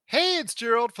it's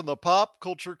Gerald from the Pop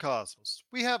Culture Cosmos.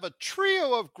 We have a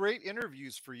trio of great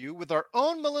interviews for you with our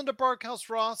own Melinda Barkhouse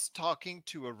Ross talking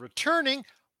to a returning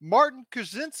Martin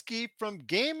Kuzinski from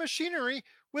Game Machinery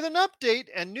with an update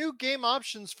and new game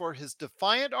options for his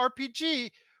Defiant RPG,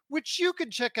 which you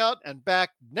can check out and back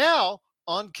now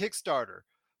on Kickstarter.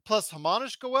 Plus,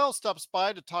 Hamanish Goel stops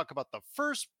by to talk about the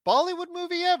first Bollywood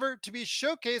movie ever to be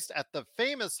showcased at the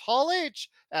famous Hall H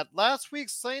at last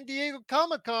week's San Diego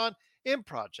Comic Con in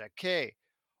Project K.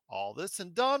 All this,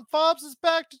 and Dawn Fobbs is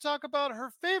back to talk about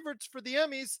her favorites for the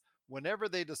Emmys, whenever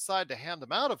they decide to hand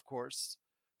them out, of course.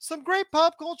 Some great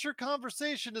pop culture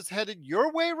conversation is headed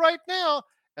your way right now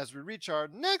as we reach our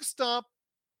next stop,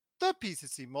 the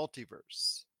PCC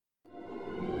Multiverse.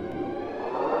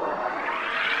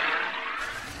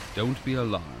 Don't be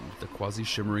alarmed. The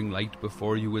quasi-shimmering light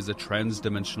before you is a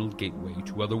trans-dimensional gateway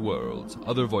to other worlds,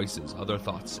 other voices, other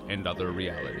thoughts, and other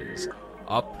realities.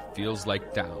 Up feels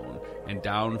like down, and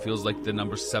down feels like the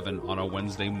number 7 on a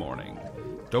Wednesday morning.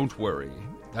 Don't worry.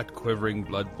 That quivering,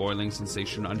 blood-boiling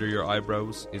sensation under your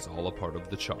eyebrows is all a part of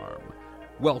the charm.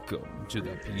 Welcome to the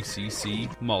PCC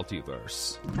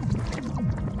Multiverse.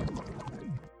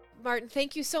 Martin,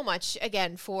 thank you so much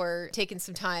again for taking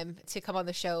some time to come on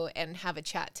the show and have a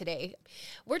chat today.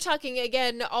 We're talking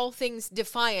again, all things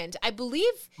Defiant. I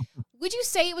believe, would you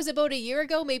say it was about a year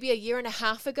ago, maybe a year and a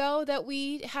half ago that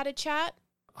we had a chat?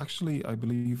 Actually, I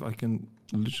believe I can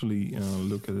literally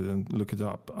look at it and look it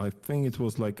up. I think it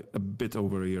was like a bit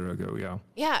over a year ago, yeah.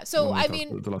 Yeah, so I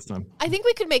mean, the last time. I think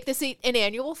we could make this an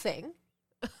annual thing.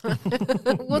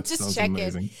 We'll just check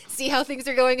amazing. in, see how things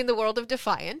are going in the world of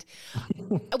Defiant.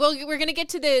 Well, we're going to get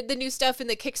to the new stuff in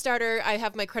the Kickstarter. I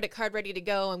have my credit card ready to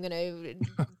go. I'm going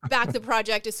to back the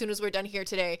project as soon as we're done here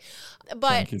today. But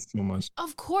thank you so much.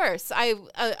 Of course, I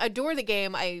adore the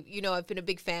game. I've been a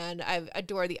big fan. I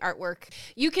adore the artwork.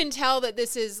 You can tell that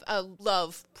this is a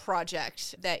love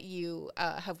project that you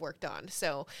have worked on.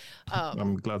 So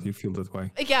I'm glad you feel that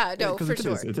way. Yeah, no, for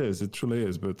sure. It truly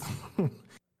is, but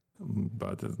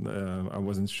I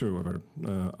wasn't sure whether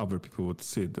other people would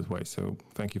see it that way. So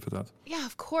thank you for that. Yeah,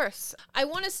 of course. I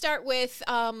want to start with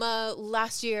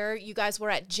last year, you guys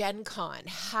were at Gen Con.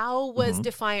 How was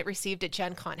Defiant received at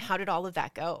Gen Con? How did all of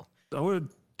that go? Our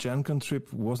Gen Con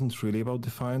trip wasn't really about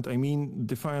Defiant. I mean,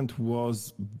 Defiant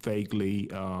was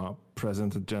vaguely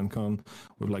present at Gen Con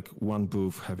with like one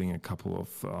booth having a couple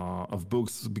of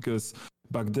books, because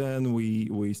back then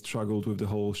we struggled with the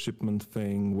whole shipment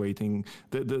thing, waiting.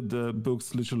 The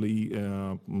books literally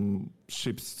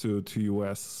ships to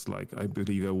US like I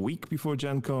believe a week before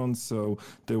Gen Con, so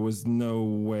there was no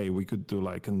way we could do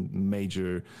like a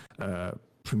major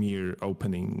premiere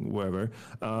opening, whatever.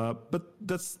 But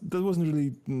that wasn't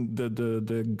really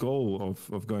the goal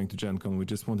of going to Gen Con. We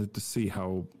just wanted to see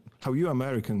how you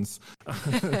Americans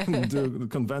do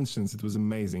conventions. It was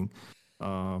amazing.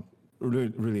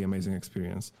 Really amazing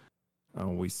experience.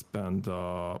 We spent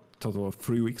a total of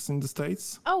 3 weeks in the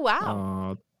States. Oh,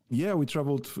 wow. Yeah, we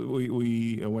traveled.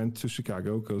 We went to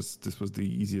Chicago because this was the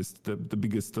easiest, the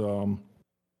biggest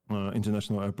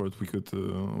international airport we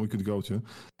could go to.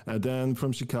 And then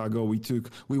from Chicago,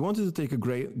 we wanted to take a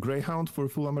Greyhound for a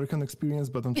full American experience,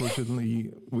 but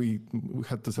unfortunately, we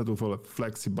had to settle for a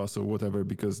flexi bus or whatever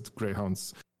because the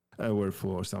Greyhounds were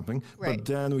full or something. Right. But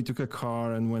then we took a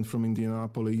car and went from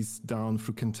Indianapolis down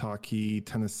through Kentucky,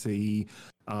 Tennessee,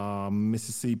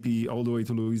 Mississippi, all the way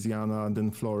to Louisiana, and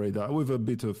then Florida, with a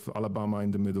bit of Alabama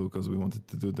in the middle because we wanted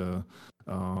to do the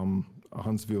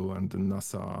Huntsville and the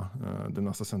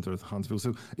NASA Center at Huntsville.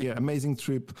 So yeah, amazing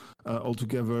trip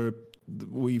altogether.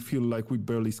 We feel like we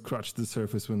barely scratched the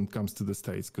surface when it comes to the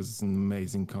States because it's an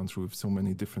amazing country with so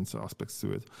many different aspects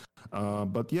to it.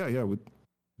 But yeah,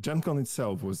 Gen Con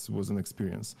itself was an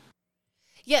experience.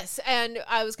 Yes, and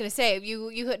I was going to say,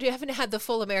 you haven't had the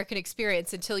full American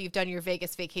experience until you've done your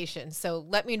Vegas vacation. So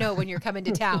let me know when you're coming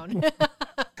to town.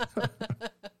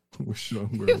 Sure.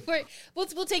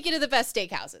 We'll take you to the best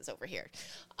steakhouses over here.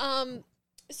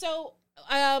 So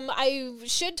I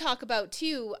should talk about,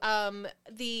 too,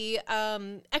 the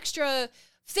extra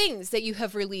things that you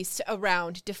have released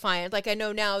around Defiant. Like I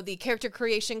know now the character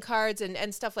creation cards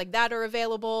and stuff like that are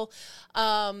available.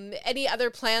 Any other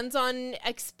plans on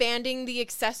expanding the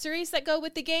accessories that go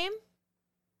with the game?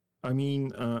 I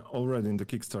mean, already in the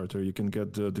Kickstarter, you can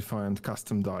get the Defiant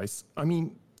custom dice. I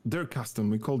mean, they're custom.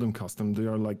 We call them custom.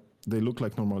 They look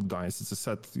like normal dice. It's a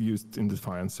set used in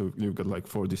Defiant. So you've got like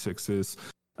 4d6s.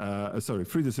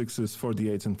 3d6s,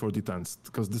 4d8s, and 4d10s,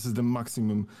 because this is the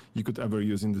maximum you could ever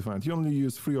use in Defiant. You only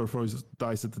use 3 or 4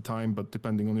 dice at a time, but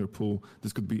depending on your pool,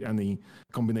 this could be any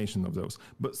combination of those.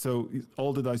 But so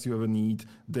all the dice you ever need,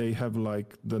 they have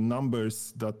like the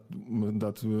numbers that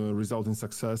result in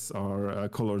success are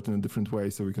colored in a different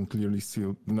way, so we can clearly see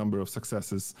the number of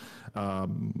successes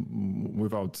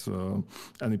without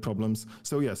any problems.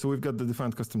 So we've got the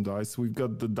Defiant custom dice, we've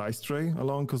got the dice tray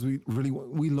along, because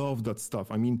we love that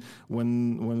stuff. I mean,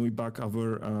 when we back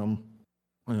other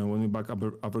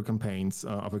campaigns,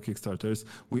 other Kickstarters,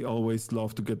 we always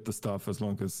love to get the stuff as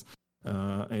long as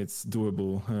it's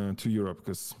doable to Europe,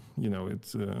 because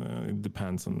it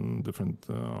depends on different.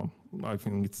 I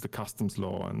think it's the customs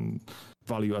law and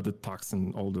value-added tax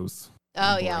and all those.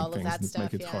 All of that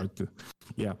stuff. Make it hard to.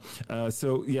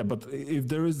 But if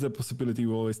there is the possibility,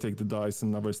 we always take the dice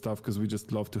and other stuff, because we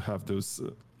just love to have those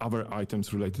other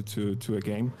items related to a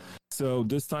game. So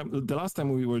this time, the last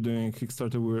time we were doing a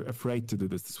Kickstarter, we were afraid to do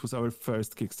this. This was our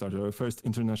first Kickstarter, our first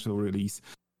international release.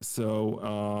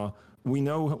 So we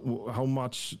know how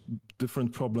much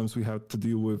different problems we had to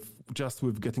deal with just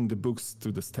with getting the books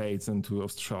to the States and to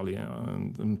Australia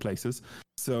and places.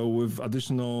 So with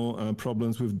additional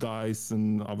problems with dice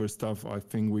and other stuff, I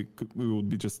think we would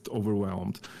be just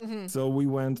overwhelmed. Mm-hmm. So we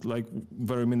went like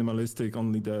very minimalistic,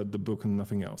 only the book and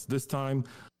nothing else. This time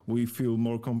we feel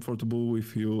more comfortable. We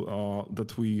feel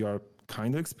that we are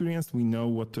kind of experienced. We know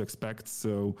what to expect.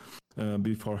 So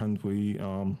beforehand, we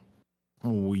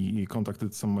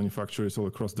contacted some manufacturers all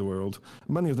across the world,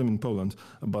 many of them in Poland,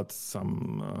 but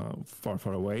some far,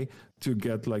 far away, to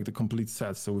get like the complete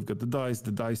set. So we've got the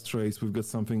dice trays, we've got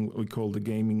something we call the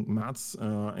gaming mats.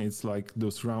 It's like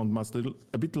those round mats,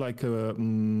 a bit like a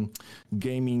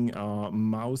gaming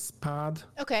mouse pad.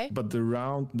 Okay. But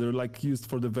they're like used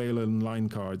for the Veil and line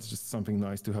cards, just something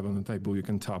nice to have on the table. You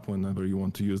can tap whenever you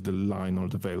want to use the line or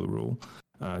the Veil rule.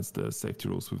 It's the safety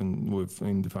rules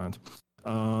within Defiant.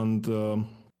 And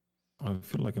I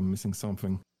feel like I'm missing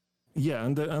something. Yeah,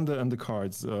 and the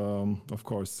cards, of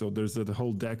course. So there's the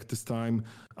whole deck this time.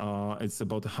 It's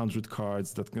about 100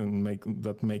 cards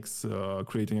that makes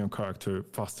creating a character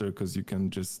faster, because you can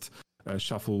just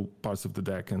shuffle parts of the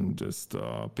deck and just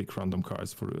pick random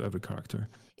cards for every character.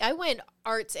 I went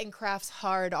arts and crafts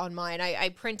hard on mine. I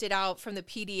printed out from the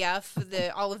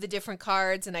PDF all of the different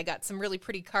cards, and I got some really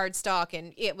pretty card stock,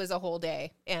 and it was a whole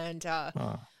day. And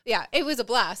yeah, it was a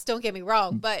blast. Don't get me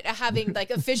wrong, but having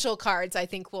like official cards, I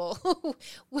think will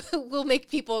make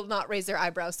people not raise their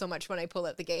eyebrows so much when I pull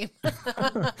out the game.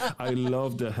 I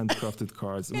love the handcrafted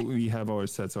cards. We have our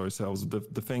sets ourselves.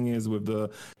 The thing is with the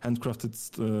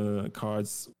handcrafted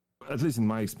cards, at least in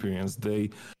my experience, they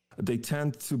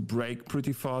tend to break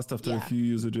pretty fast after a few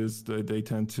usages. They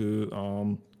tend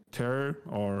to tear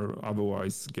or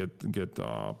otherwise get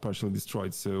partially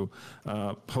destroyed. So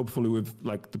hopefully with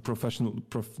like the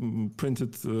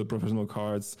printed professional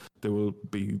cards, they will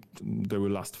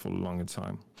last for a longer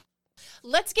time.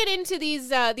 Let's get into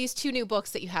these two new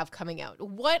books that you have coming out.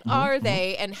 What are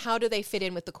they, and how do they fit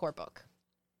in with the core book?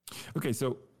 Okay,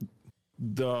 so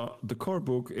the core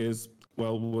book is,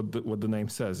 well, what the name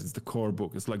says. It's the core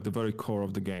book. It's like the very core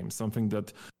of the game, something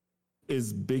that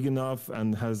is big enough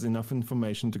and has enough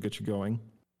information to get you going,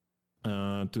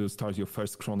 to start your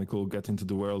first chronicle, get into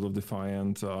the world of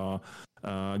Defiant,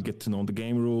 get to know the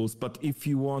game rules. But if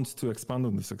you want to expand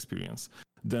on this experience,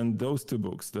 then those two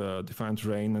books, the Defiant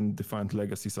Reign and Defiant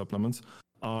Legacy supplements,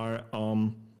 are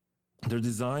they're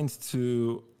designed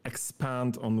to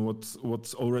expand on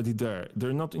what's already there.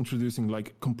 They're not introducing like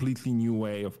a completely new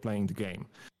way of playing the game,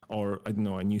 or I don't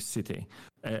know, a new city.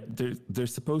 They're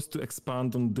supposed to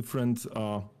expand on different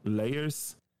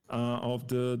layers of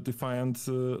the Defiant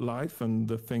life and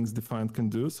the things Defiant can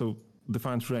do. So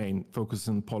Defiant Reign focuses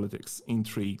on politics,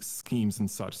 intrigues, schemes, and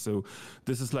such. So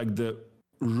this is like the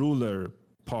ruler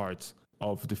part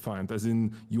of Defiant, as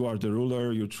in you are the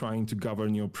ruler, you're trying to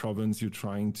govern your province, you're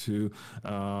trying to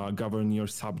govern your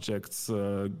subjects,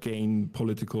 gain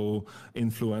political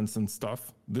influence and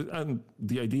stuff. And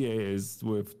the idea is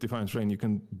with Defiant Reign, you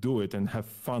can do it and have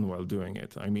fun while doing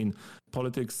it. I mean,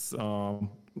 politics,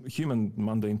 human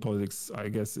mundane politics, I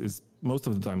guess, is most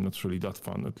of the time not really that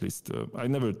fun. At least I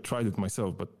never tried it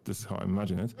myself, but this is how I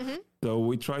imagine it. Mm-hmm. So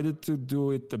we tried to do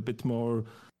it a bit more.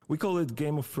 We call it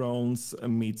Game of Thrones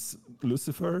meets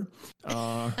Lucifer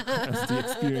as the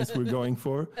experience we're going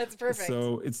for. That's perfect.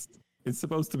 So it's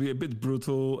supposed to be a bit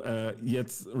brutal,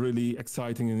 yet really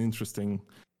exciting and interesting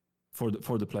for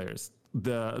the players.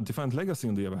 The Defiant Legacy,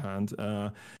 on the other hand,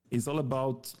 is all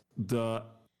about the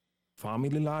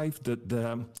family life,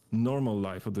 the normal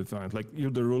life of the Defiant. Like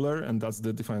you're the ruler, and that's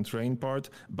the Defiant reign part.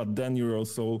 But then you're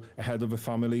also a head of a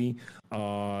family.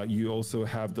 You also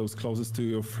have those closest to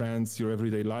your friends, your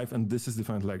everyday life, and this is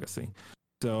Defiant Legacy.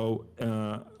 So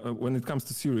when it comes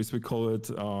to series, we call it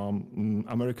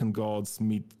American Gods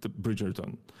meet the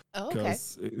Bridgerton. Oh, okay.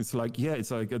 Because it's like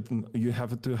you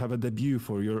have to have a debut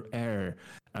for your heir,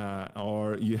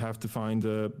 or you have to find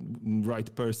the right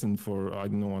person for, I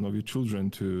don't know, one of your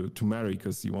children to marry,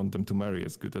 because you want them to marry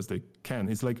as good as they can.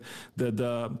 It's like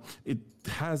it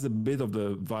has a bit of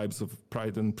the vibes of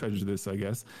Pride and Prejudice, I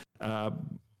guess.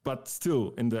 But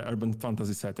still in the urban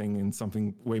fantasy setting, in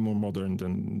something way more modern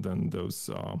than those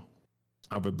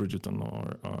other Bridgerton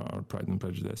or Pride and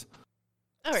Prejudice.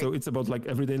 All right. So it's about like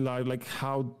everyday life, like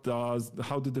how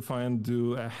do Defiant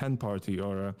do a hen party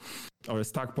or a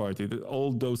stag party,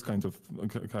 all those kind of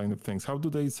things. How do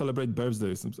they celebrate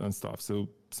birthdays and stuff? So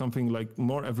something like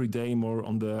more everyday, more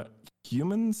on the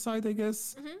human side, I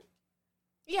guess. Mm-hmm.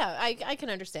 Yeah, I can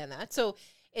understand that. So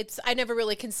I never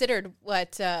really considered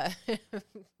what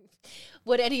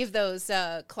any of those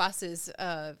classes.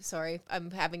 Sorry, I'm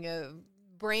having a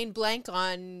brain blank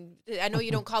on. I know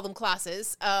you don't call them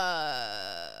classes.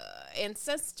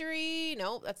 Ancestry?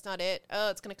 No, that's not it. Oh,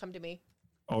 it's gonna come to me.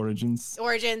 Origins.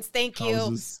 Thank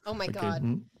Houses. you. Oh my Okay. God.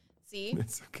 Mm-hmm. See,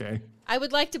 It's okay. I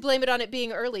would like to blame it on it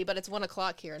being early, but it's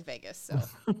 1:00 here in Vegas. So,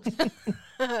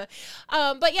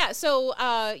 but yeah. So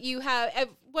I've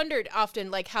wondered often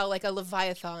like how like a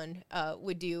Leviathan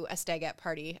would do a stagette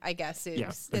party. I guess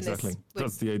is exactly.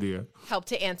 That's the idea. help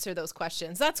to answer those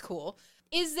questions. That's cool.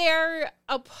 Is there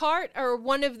a part or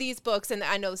one of these books, and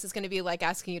I know this is going to be like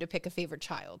asking you to pick a favorite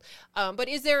child, but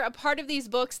is there a part of these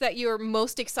books that you're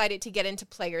most excited to get into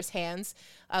players' hands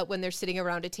when they're sitting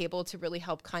around a table to really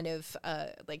help kind of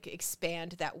like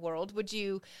expand that world?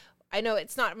 I know in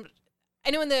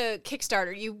the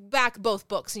Kickstarter, you back both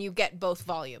books and you get both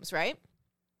volumes, right?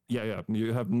 Yeah.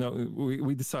 You have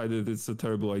we decided it's a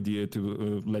terrible idea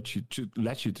to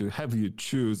have you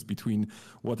choose between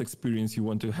what experience you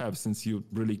want to have, since you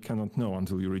really cannot know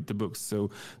until you read the books. So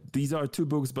these are 2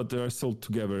 books, but they are sold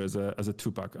together as a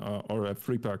 2-pack or a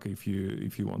 3-pack if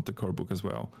you want the core book as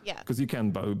well. Yeah. Because you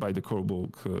can buy the core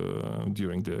book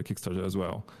during the Kickstarter as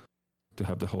well to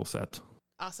have the whole set.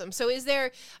 Awesome. So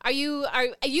are you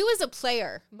as a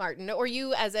player, Martin, or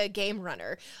you as a game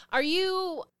runner, are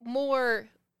you more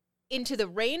into the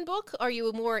Reign book, or are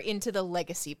you more into the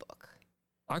Legacy book?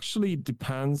 Actually, it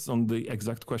depends on the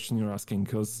exact question you're asking,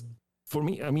 because for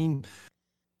me, I mean,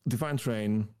 Defiant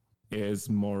Reign is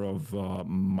more of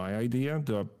my idea.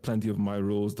 There are plenty of my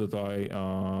rules that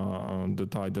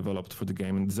I developed for the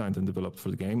game and designed and developed for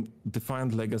the game.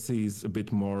 Defiant Legacy is a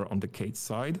bit more on the Kate's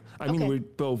side. I mean, we're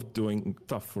both doing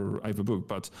stuff for either book,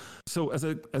 but so as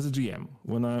a GM,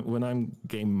 when I'm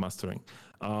game mastering,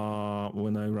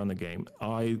 when I run a game,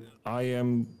 I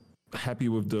am happy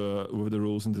with the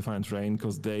rules in Defiant Reign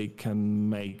because they can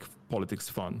make politics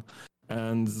fun.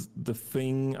 And the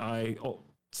thing I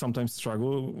sometimes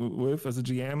struggle with as a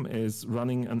GM is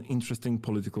running an interesting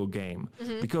political game,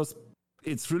 because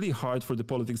it's really hard for the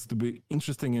politics to be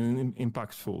interesting and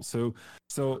impactful. So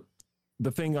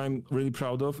the thing I'm really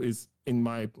proud of is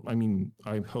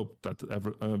I hope that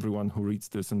everyone who reads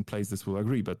this and plays this will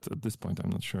agree, but at this point I'm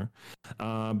not sure.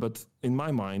 But in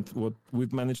my mind, what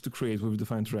we've managed to create with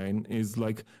Defiant Reign is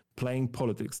like playing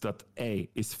politics that A,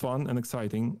 is fun and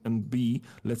exciting, and B,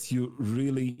 lets you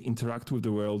really interact with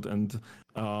the world and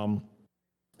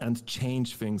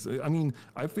change things. I mean,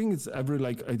 I think it's every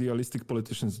like idealistic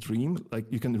politician's dream.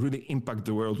 Like you can really impact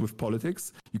the world with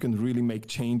politics. You can really make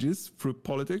changes through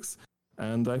politics.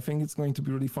 And I think it's going to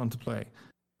be really fun to play.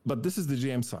 But this is the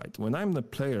GM side. When I'm the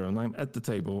player and I'm at the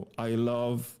table, I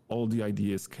love all the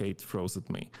ideas Kate throws at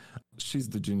me. She's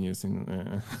the genius in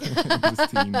this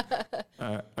team.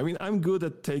 I mean, I'm good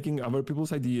at taking other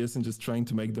people's ideas and just trying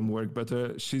to make them work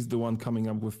better. She's the one coming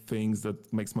up with things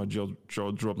that makes my jaw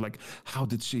drop. Like, how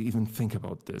did she even think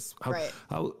about this?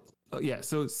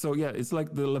 So it's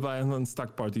like the Leviathan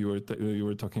stack party you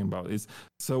were talking about.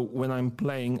 So when I'm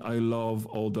playing, I love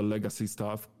all the legacy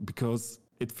stuff because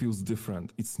it feels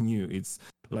different. It's new. It's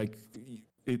like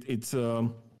it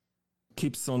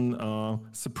keeps on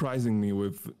surprising me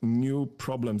with new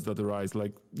problems that arise.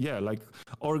 Like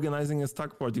organizing a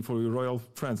stack party for your royal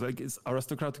friends. Like it's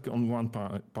aristocratic on one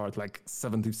part, like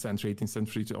 17th century, 18th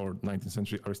century, or 19th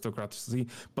century aristocracy.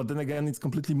 But then again, it's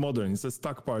completely modern. It's a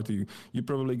stack party. You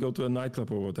probably go to a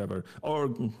nightclub or whatever. Or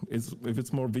if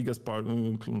it's more Vegas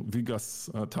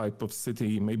type of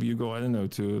city, maybe you go, I don't know,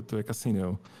 to a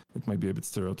casino. It might be a bit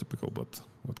stereotypical, but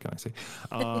what can I say?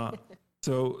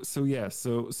 So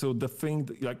the thing,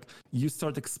 like, you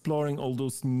start exploring all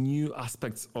those new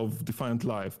aspects of Defiant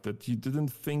life that you didn't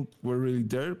think were really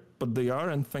there, but they are,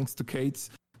 and thanks to Kate,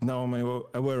 now I'm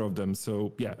aware of them.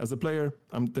 So yeah, as a player,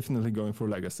 I'm definitely going for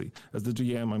Legacy. As the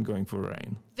GM, I'm going for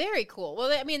Reign. Very cool.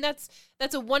 Well, I mean, that's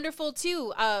a wonderful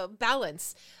too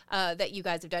balance that you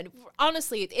guys have done.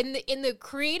 Honestly, in the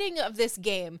creating of this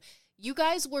game, you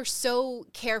guys were so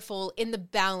careful in the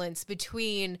balance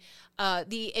between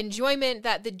the enjoyment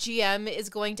that the GM is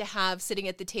going to have sitting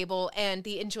at the table and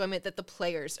the enjoyment that the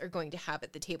players are going to have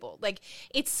at the table. Like,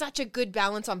 it's such a good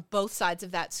balance on both sides of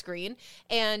that screen.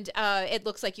 And it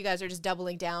looks like you guys are just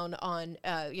doubling down on,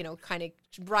 kind of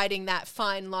riding that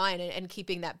fine line and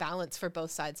keeping that balance for both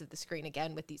sides of the screen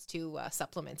again with these two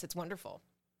supplements. It's wonderful.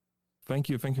 Thank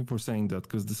you for saying that,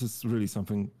 because this is really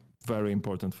something very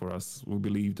important for us. We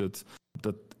believe that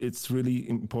it's really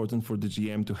important for the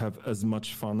GM to have as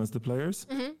much fun as the players.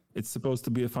 Mm-hmm. It's supposed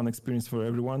to be a fun experience for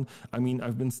everyone. I mean,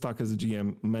 I've been stuck as a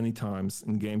GM many times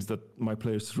in games that my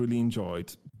players really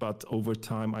enjoyed, but over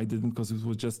time I didn't, because it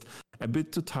was just a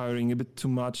bit too tiring, a bit too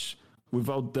much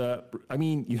without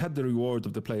you had the reward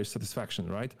of the player's satisfaction,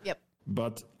 right? Yep.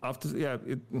 But after,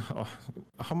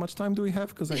 how much time do we have?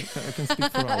 Because I can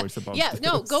speak for hours about this.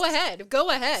 No, go ahead.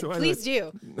 So please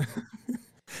do.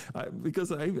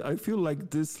 Because I feel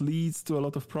like this leads to a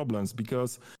lot of problems,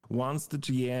 because once the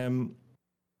GM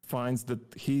finds that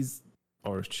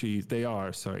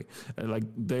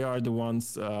they are the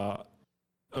ones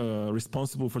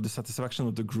responsible for the satisfaction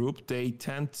of the group, they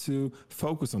tend to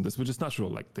focus on this, which is natural.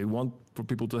 Like, they want for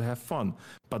people to have fun,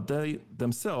 but they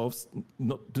themselves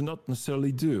do not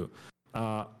necessarily do.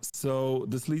 So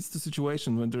this leads to a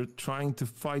situation when they're trying to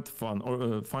fight fun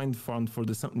or find fun for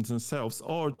themselves,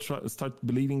 or start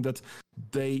believing that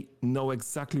they know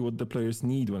exactly what the players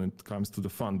need when it comes to the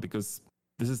fun, because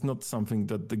this is not something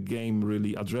that the game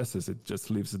really addresses. It just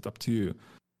leaves it up to you.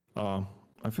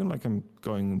 I feel like I'm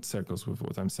going in circles with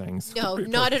what I'm saying. No,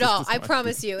 not at all. I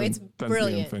promise you. It's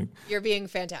brilliant. You're being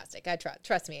fantastic.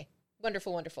 Trust me.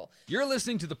 Wonderful, wonderful. You're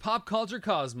listening to the Pop Culture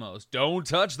Cosmos. Don't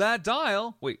touch that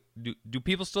dial. Wait, do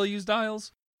people still use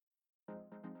dials?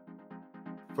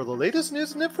 For the latest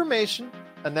news and information,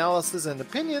 analysis and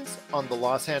opinions on the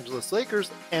Los Angeles Lakers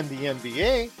and the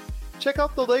NBA, check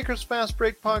out the Lakers Fast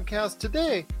Break podcast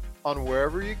today on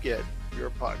wherever you get your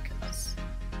podcasts.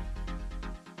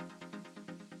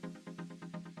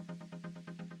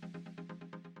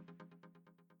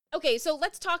 Okay, so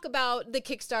let's talk about the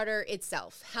Kickstarter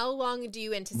itself. How long do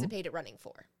you anticipate it running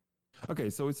for?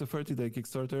 Okay, so it's a 30-day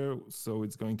Kickstarter, so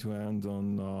it's going to end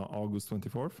on August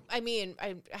 24th. I mean,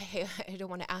 I don't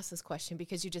want to ask this question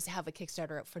because you just have a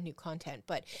Kickstarter up for new content,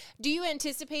 but do you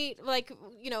anticipate,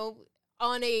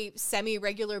 on a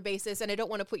semi-regular basis, and I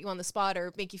don't want to put you on the spot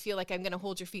or make you feel like I'm going to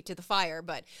hold your feet to the fire,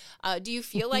 but do you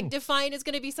feel like Defiant is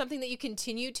going to be something that you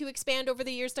continue to expand over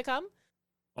the years to come?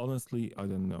 Honestly, I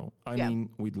don't know. I mean,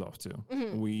 we'd love to.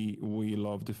 Mm-hmm. We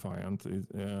love Defiant.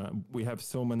 We have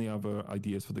so many other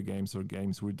ideas for the games, or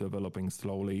games we're developing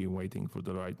slowly, waiting for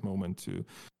the right moment to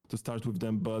start with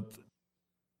them. But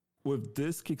with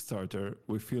this Kickstarter,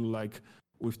 we feel like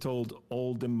we've told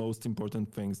all the most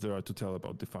important things there are to tell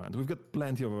about Defiant. We've got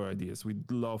plenty of our ideas. We'd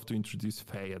love to introduce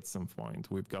Faye at some point.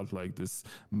 We've got like this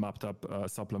mapped up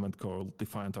supplement called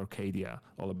Defiant Arcadia,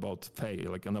 all about Faye,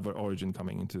 like another origin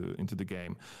coming into the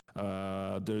game.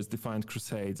 There's Defiant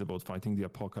Crusades about fighting the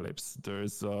apocalypse.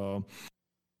 There's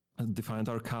Defiant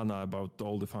Arcana about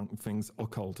all the things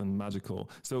occult and magical.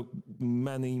 So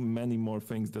many, many more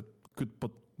things that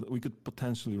we could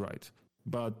potentially write.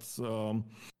 But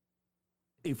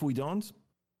if we don't,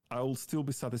 I will still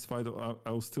be satisfied. I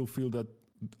will still feel that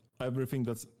everything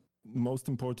that's most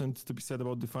important to be said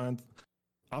about Defiant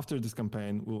after this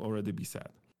campaign will already be said.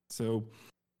 So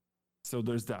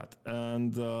there's that.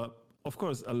 And of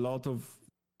course, a lot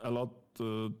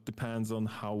depends on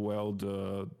how well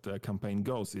the campaign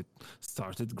goes. It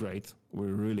started great.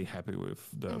 We're really happy with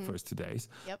the first 2 days.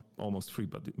 Yep. Almost 3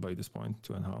 by this point,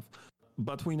 2.5.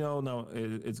 But we know now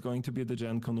it's going to be the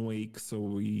Gen Con week, so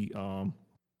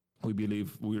we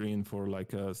believe we're in for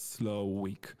like a slow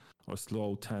week or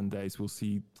slow 10 days. We'll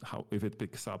see if it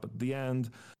picks up at the end.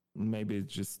 Maybe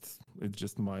it's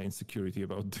just my insecurity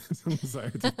about this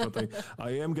anxiety, but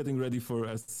I am getting ready for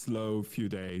a slow few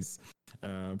days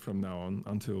from now on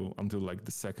until like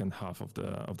the second half of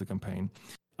the campaign.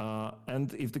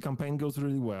 And if the campaign goes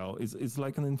really well, it's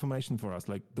like an information for us.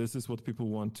 Like, this is what people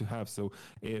want to have. So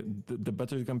the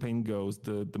better the campaign goes,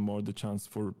 the more the chance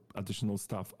for additional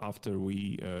stuff after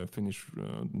we finish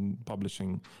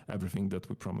publishing everything that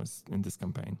we promised in this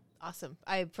campaign. Awesome.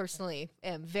 I personally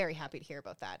am very happy to hear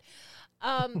about that.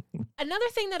 Another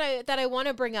thing that I want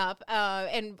to bring up,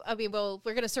 and I mean, we're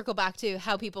going to circle back to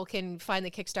how people can find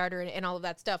the Kickstarter and all of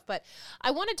that stuff, but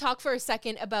I want to talk for a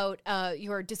second about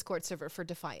your Discord server for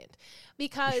Defiant,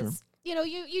 because Sure.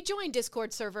 you join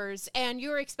Discord servers and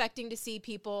you're expecting to see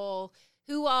people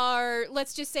who are,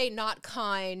 let's just say, not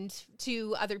kind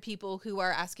to other people who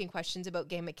are asking questions about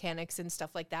game mechanics and stuff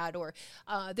like that, or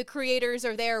the creators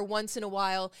are there once in a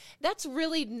while. That's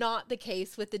really not the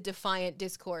case with the Defiant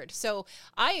Discord. So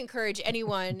I encourage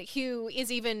anyone who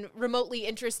is even remotely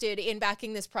interested in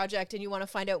backing this project and you want to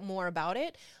find out more about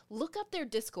it, look up their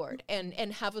Discord and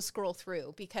have a scroll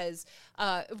through, because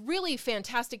really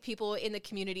fantastic people in the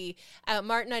community.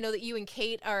 Martin, I know that you and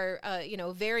Kate are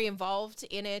very involved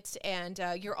in it, and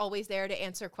you're always there to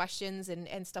answer questions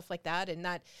and stuff like that. And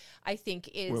that, I think,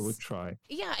 is... Well, we try.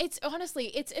 Yeah, it's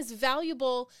as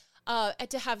valuable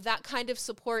to have that kind of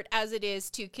support as it is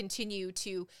to continue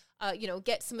to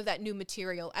get some of that new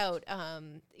material out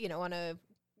on a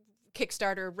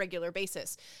Kickstarter regular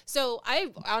basis. So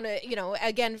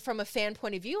again, from a fan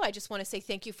point of view, I just want to say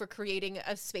thank you for creating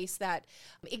a space that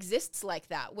exists like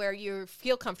that, where you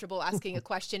feel comfortable asking a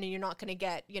question and you're not going to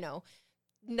get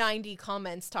 90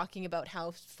 comments talking about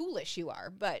how foolish you are.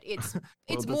 But it's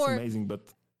That's more amazing, but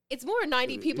it's more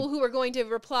 90 people who are going to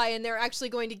reply, and they're actually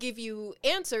going to give you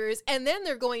answers, and then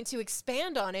they're going to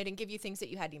expand on it and give you things that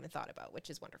you hadn't even thought about, which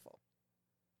is wonderful.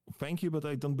 thank you, but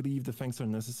I don't believe the thanks are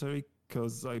necessary,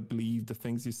 because I believe the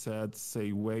things you said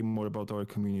say way more about our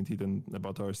community than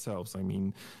about ourselves. I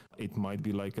mean, it might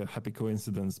be like a happy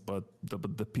coincidence, but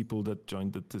the people that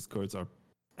joined the Discords are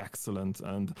excellent,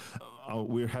 and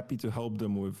we're happy to help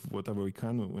them with whatever we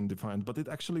can when Defiant. But it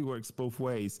actually works both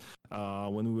ways.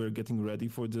 When we were getting ready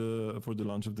for the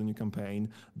launch of the new campaign,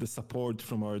 the support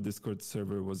from our Discord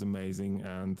server was amazing,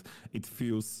 and it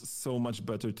feels so much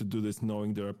better to do this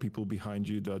knowing there are people behind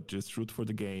you that just root for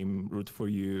the game, root for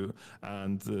you,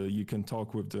 and you can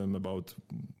talk with them about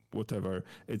whatever.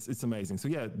 It's amazing. So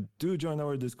yeah, do join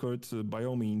our Discord by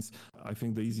all means. I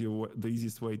think the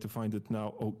easiest way to find it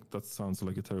now. Oh, that sounds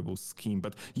like a terrible scheme,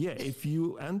 but yeah, if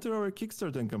you enter our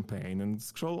Kickstarter campaign and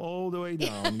scroll all the way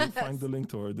down, you'll find the link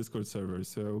to our Discord server.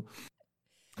 So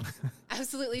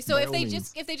absolutely. So if they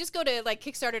just go to like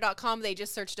Kickstarter.com, they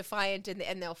just search Defiant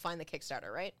and they'll find the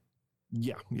Kickstarter, right?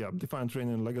 Yeah, Defiant Reign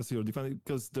and Legacy, or Defiant,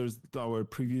 because there's our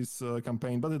previous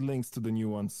campaign, but it links to the new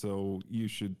one, so you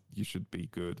should be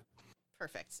good.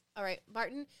 Perfect. All right,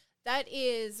 Martin, that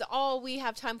is all we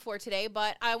have time for today,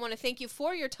 but I want to thank you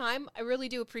for your time. I really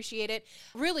do appreciate it.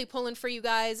 Really pulling for you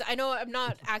guys. I know I'm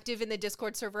not active in the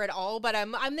Discord server at all, but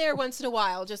I'm there once in a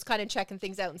while, just kind of checking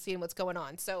things out and seeing what's going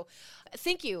on. So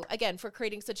thank you again for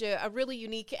creating such a really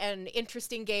unique and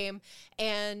interesting game.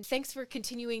 And thanks for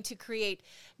continuing to create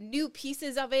new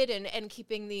pieces of it and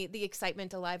keeping the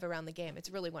excitement alive around the game.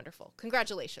 It's really wonderful.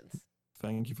 Congratulations.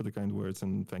 Thank you for the kind words,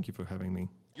 and thank you for having me.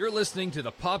 You're listening to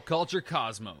the Pop Culture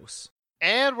Cosmos.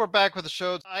 And we're back with the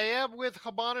show. I am with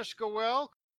Hamanish Goel.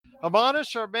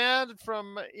 Hamanish, our man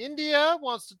from India,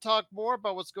 wants to talk more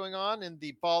about what's going on in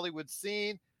the Bollywood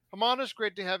scene. Hamanish,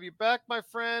 great to have you back, my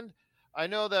friend. I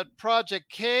know that Project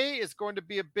K is going to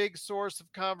be a big source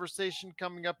of conversation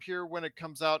coming up here when it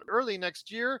comes out early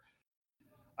next year.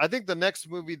 I think the next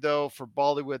movie, though, for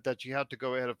Bollywood that you have to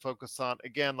go ahead and focus on,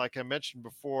 again, like I mentioned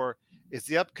before, is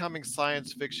the upcoming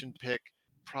science fiction pick,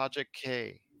 Project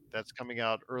K, that's coming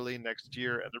out early next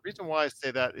year. And the reason why I say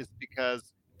that is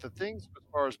because the things as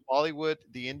far as Bollywood,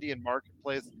 the Indian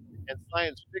marketplace, and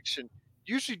science fiction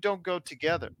usually don't go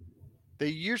together. They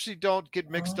usually don't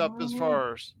get mixed up as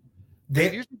far as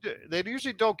they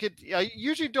usually don't get. I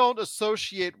usually don't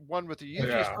associate one with the.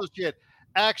 Usually associate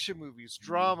action movies,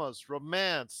 dramas,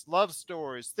 romance, love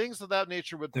stories, things of that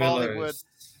nature with Bollywood,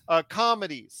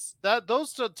 comedies.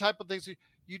 Those are the type of things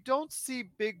you don't see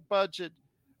big budget,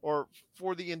 or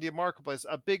for the Indian marketplace,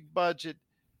 a big budget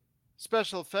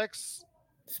special effects,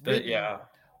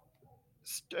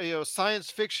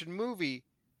 science fiction movie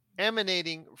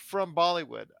emanating from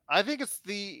Bollywood. I think it's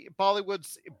the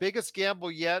Bollywood's biggest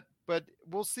gamble yet, but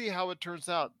we'll see how it turns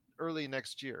out early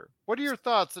next year. What are your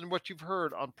thoughts on what you've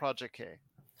heard on Project K?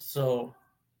 So,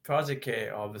 Project K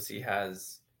obviously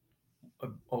has a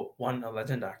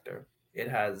legend actor. It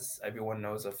has, everyone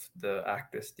knows of the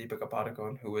actress Deepika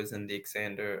Padukone, who was in the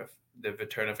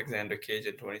Return of Xander Cage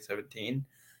in 2017.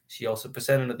 She also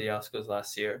presented at the Oscars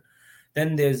last year.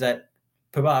 Then there's that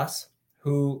Prabhas,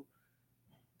 who,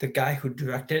 the guy who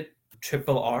directed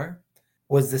RRR,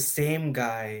 was the same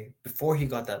guy before he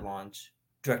got that launch,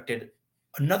 directed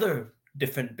another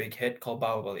different big hit called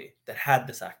Bahubali that had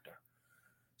this actor.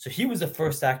 So he was the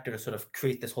first actor to sort of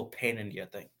create this whole pan India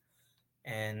thing.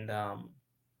 And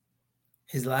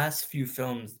his last few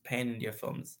films, pan India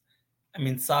films, I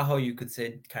mean, Saho, you could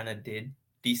say, kind of did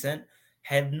decent,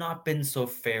 have not been so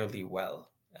fairly well.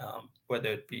 Whether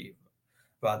it be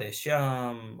Radhe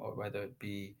Shyam or whether it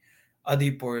be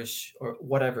Adipurush or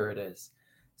whatever it is.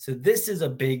 So this is a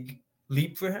big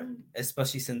leap for him,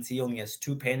 especially since he only has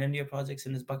two pan India projects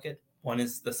in his bucket. One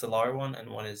is the Solar one, and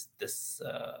one is this.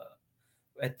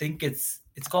 I think it's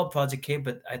called Project K,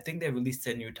 but I think they released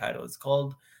a new title. It's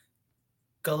called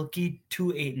Kalki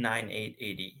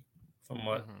 289880. From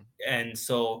what, and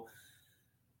so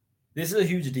this is a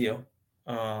huge deal.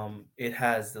 It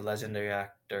has the legendary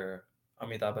actor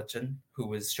Amitabh Bachchan, who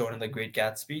was shown in The Great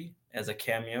Gatsby as a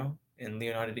cameo in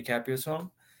Leonardo DiCaprio's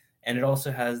film, and it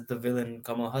also has the villain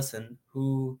Kamal Hassan,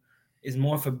 who is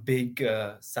more of a big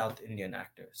South Indian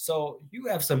actor. So you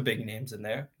have some big names in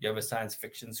there. You have a science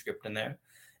fiction script in there.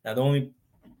 Now the only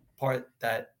part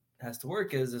that has to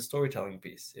work is the storytelling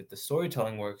piece. If the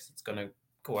storytelling works, it's gonna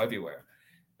go everywhere.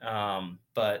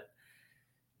 But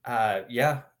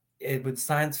yeah, with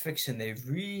science fiction, they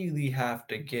really have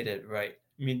to get it right.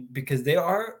 I mean, because there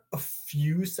are a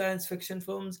few science fiction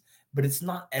films, but it's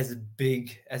not as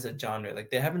big as a genre. Like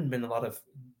there haven't been a lot of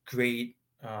great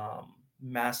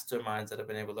masterminds that have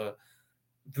been able to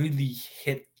really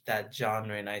hit that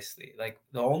genre nicely. Like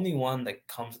the only one that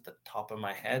comes at the top of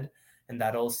my head, and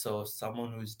that also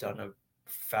someone who's done a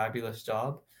fabulous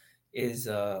job, is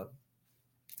I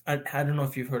don't know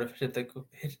if you've heard of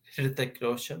Hrithik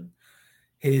Roshan.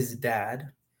 His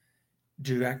dad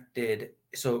directed,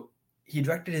 so he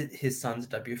directed his son's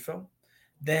debut film.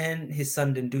 Then his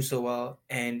son didn't do so well,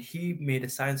 and he made a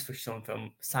science fiction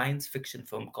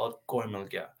film called Koi Mil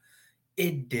Gaya.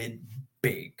 It did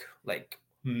big, like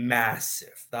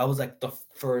massive. That was like the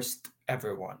first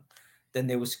ever one. Then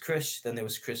there was Krish, then there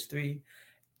was Krish 3,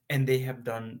 and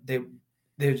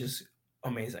they're just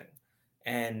amazing.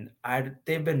 And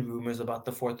they've been rumors about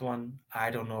the fourth one.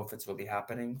 I don't know if it's really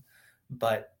happening,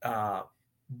 but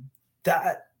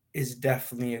that is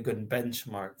definitely a good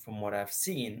benchmark from what I've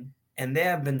seen. And there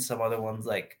have been some other ones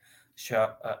like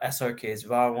SRK's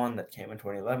Var one that came in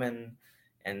 2011,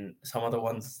 and some other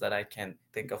ones that I can't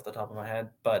think off the top of my head.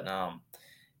 But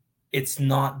it's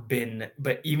not been.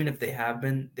 But even if they have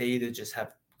been, they either just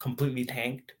have completely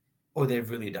tanked or they've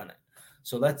really done it.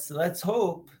 So let's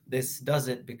hope this does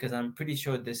it, because I'm pretty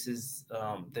sure this is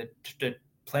they're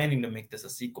planning to make this a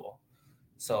sequel.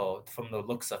 So from the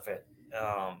looks of it,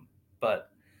 but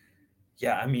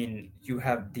yeah, I mean, you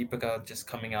have Deepika just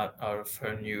coming out of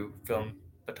her new film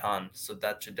Baton, so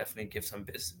that should definitely give some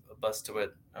buzz to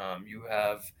it. You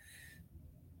have,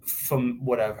 from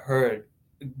what I've heard,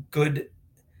 good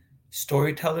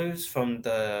storytellers from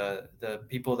the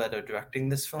people that are directing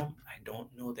this film. I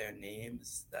don't know their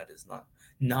names. That is not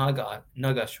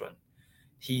Nagashwan.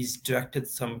 He's directed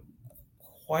some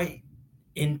quite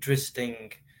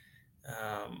interesting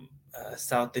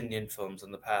South Indian films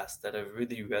in the past that have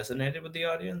really resonated with the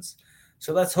audience.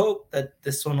 So let's hope that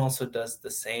this one also does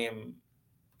the same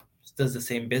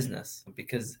business,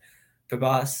 because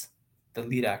Prabhas, the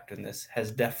lead actor in this,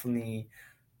 has definitely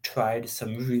tried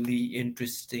some really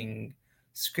interesting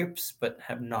scripts, but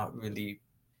have not really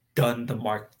done the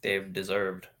mark they've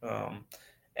deserved.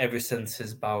 Ever since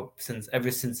S.S.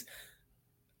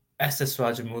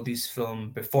 Rajamouli's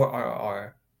film Before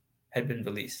RRR had been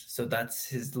released. So that's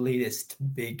his latest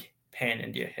big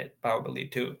pan-India hit,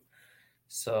 Bahubali 2.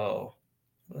 So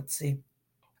let's see.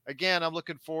 Again, I'm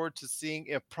looking forward to seeing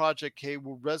if Project K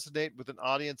will resonate with an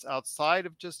audience outside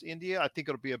of just India. I think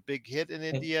it'll be a big hit in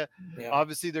India. Yeah.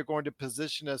 Obviously, they're going to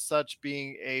position as such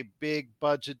being a big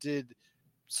budgeted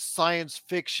science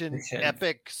fiction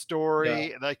epic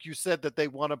story. Yeah. Like you said, that they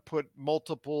want to put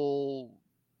multiple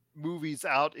movies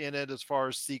out in it as far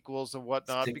as sequels and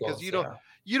whatnot, because you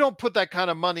don't put that kind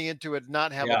of money into it and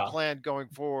not have a plan going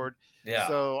forward. Yeah.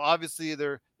 So obviously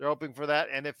they're hoping for that,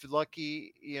 and if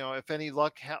lucky, if any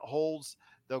luck holds,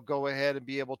 they'll go ahead and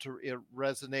be able to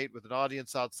resonate with an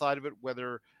audience outside of it,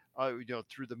 whether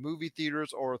through the movie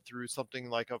theaters or through something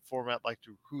like a format like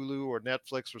through Hulu or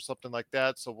Netflix or something like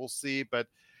that. So we'll see, but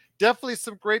definitely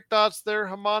some great thoughts there,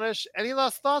 Hamanish. Any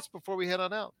last thoughts before we head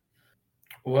on out?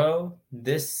 Well,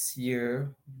 this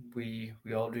year we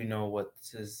already know what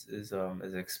is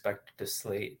expected to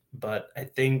slate, but I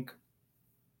think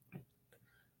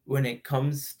when it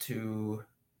comes to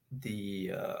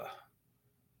the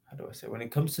how do I say, when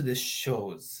it comes to the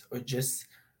shows, or just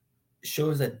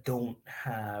shows that don't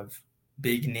have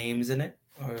big names in it,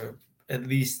 or at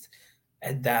least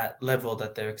at that level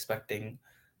that they're expecting,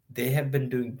 they have been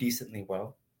doing decently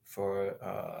well for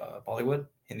Bollywood.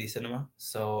 Hindi cinema.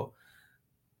 So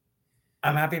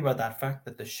I'm happy about that fact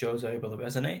that the shows are able to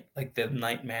resonate, like The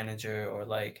Night Manager or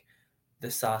like the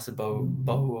Sasabo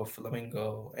Bahu of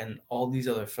Flamingo and all these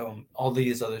other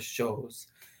shows.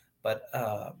 But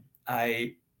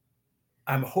I'm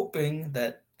hoping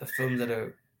that the films that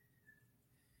are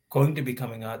going to be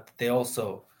coming out, they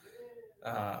also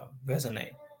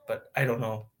resonate. But I don't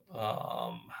know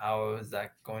how is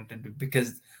that going to be,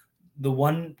 because the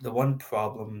one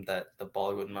problem that the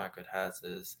Bollywood market has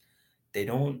is they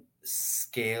don't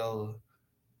scale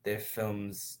their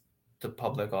films to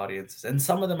public audiences, and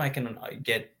some of them I can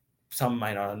get, some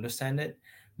might not understand it,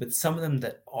 but some of them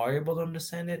that are able to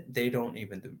understand it, they don't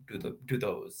even do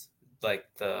those, like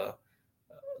the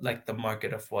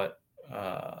market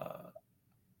uh,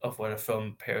 of what a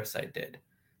film Parasite did.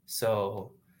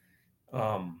 So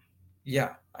um,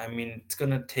 yeah, I mean, it's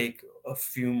gonna take a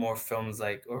few more films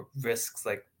like, or risks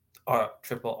like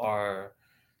RRR,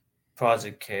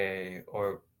 Project K,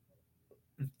 or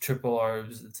Triple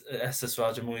R's SS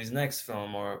Rajamoouli's next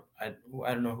film, or I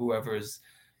don't know, whoever is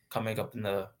coming up in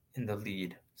the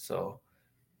lead. So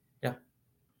yeah.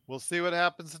 We'll see what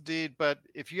happens indeed. But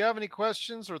if you have any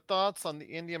questions or thoughts on the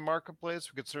Indian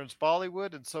marketplace, which concerns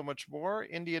Bollywood and so much more,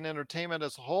 Indian entertainment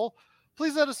as a whole,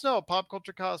 please let us know at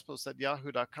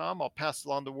popculturecosmos@yahoo.com. I'll pass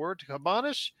along the word to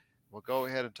Kamanish. We'll go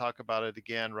ahead and talk about it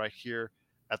again right here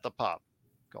at the Pop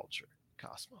Culture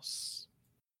Cosmos.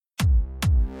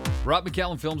 Rob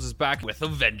McCallum Films is back with a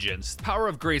vengeance. Power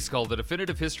of Grayskull, the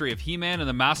definitive history of He-Man and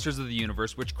the Masters of the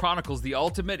Universe, which chronicles the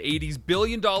ultimate 80s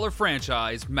billion-dollar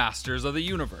franchise, Masters of the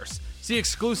Universe. See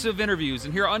exclusive interviews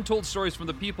and hear untold stories from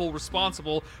the people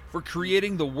responsible for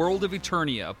creating the world of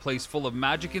Eternia, a place full of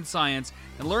magic and science,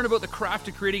 and learn about the craft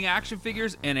of creating action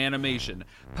figures and animation.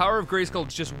 Power of Grayskull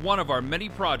is just one of our many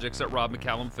projects at Rob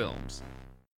McCallum Films.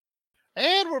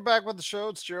 And we're back with the show.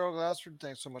 It's Gerald Glassford.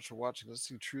 Thanks so much for watching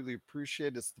this. We truly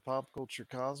appreciate it. It's the Pop Culture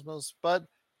Cosmos. But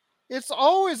it's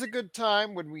always a good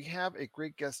time when we have a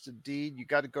great guest indeed. You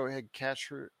got to go ahead and catch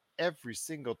her every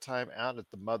single time out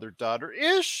at the Mother Daughter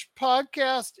Ish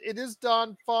podcast. It is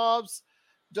Dawn Fobbs.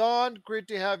 Dawn, great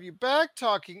to have you back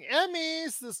talking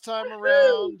Emmys this time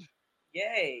around.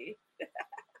 Yay.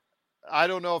 I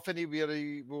don't know if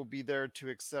anybody will be there to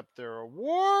accept their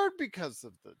award because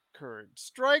of the current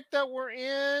strike that we're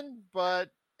in, but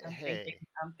I'm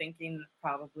thinking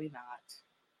probably not.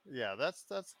 Yeah, that's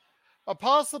a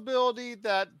possibility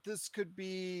that this could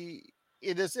be,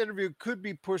 this interview could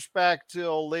be pushed back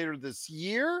till later this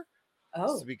year.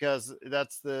 Oh, Because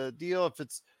that's the deal. If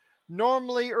it's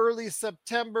normally early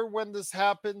September when this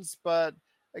happens, but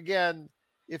again,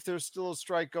 if there's still a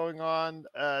strike going on,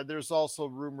 there's also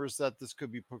rumors that this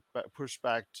could be pushed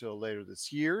back till later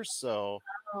this year. So,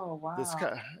 oh wow. this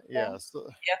yeah,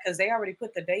 because they already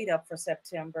put the date up for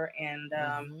September, and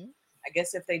I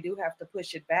guess if they do have to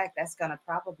push it back, that's going to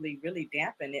probably really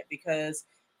dampen it, because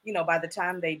by the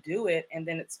time they do it and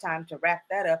then it's time to wrap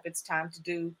that up, it's time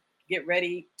to get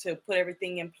ready to put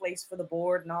everything in place for the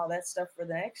board and all that stuff for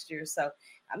the next year. So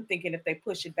I'm thinking if they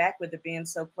push it back with it being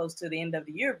so close to the end of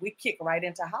the year, we kick right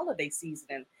into holiday season.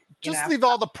 And just leave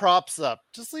all the props up.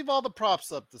 Just leave all the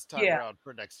props up this time around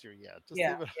for next year. Yeah. Just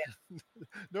leave it.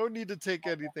 No need to take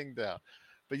anything down.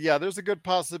 But yeah, there's a good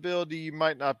possibility you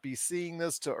might not be seeing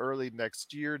this till early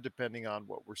next year, depending on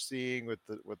what we're seeing with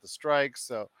the strike.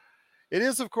 So it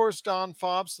is, of course, Dawn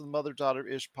Fobbs, the Mother Daughter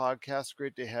Ish podcast.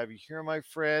 Great to have you here, my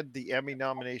friend. The Emmy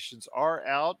nominations are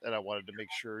out, and I wanted to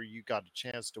make sure you got a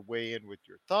chance to weigh in with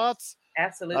your thoughts.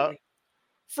 Absolutely.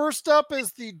 First up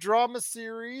is the drama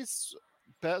series.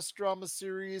 Best drama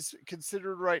series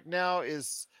considered right now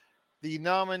is the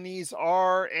nominees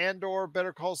are Andor,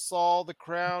 Better Call Saul, The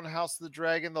Crown, House of the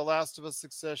Dragon, The Last of Us,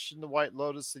 Succession, The White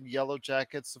Lotus, and Yellow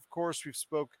Jackets. Of course, we've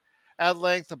spoke at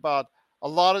length about a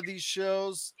lot of these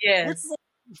shows. Yes. Which one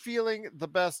are you feeling the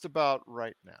best about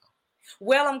right now?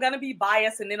 Well, I'm going to be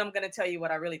biased, and then I'm going to tell you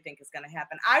what I really think is going to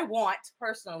happen. I want,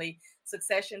 personally,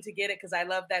 Succession to get it because I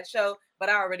love that show, but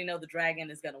I already know the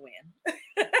Dragon is going to win.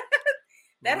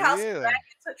 That House of Dragon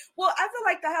I feel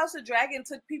like the House of Dragon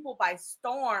took people by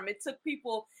storm. It took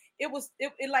people, it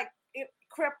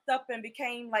crept up and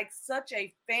became like such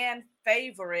a fan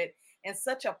favorite and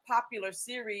such a popular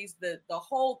series. The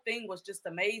whole thing was just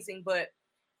amazing. But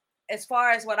as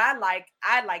far as what I like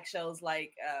shows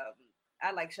like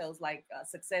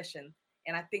Succession,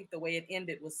 and I think the way it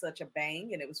ended was such a bang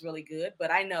and it was really good.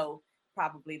 But I know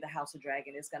probably the House of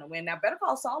Dragon is going to win. Now, Better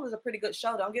Call Saul is a pretty good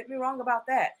show. Don't get me wrong about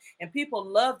that. And people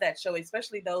love that show,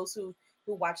 especially those who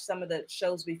watched some of the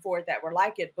shows before it that were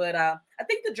like it. But I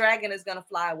think the Dragon is going to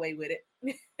fly away with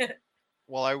it.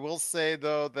 Well, I will say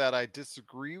though that I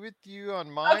disagree with you on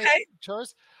my Okay.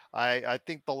 choice. I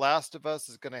think The Last of Us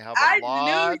is going to have a I knew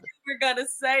lot. you were gonna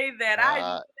say that. I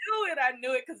Uh, knew it. I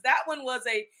knew it because that one was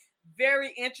a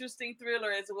very interesting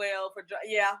thriller as well.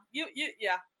 Yeah,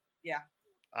 yeah.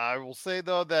 I will say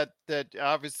though that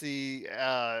obviously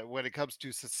when it comes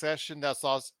to Succession, that's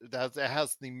also that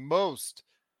has the most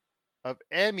of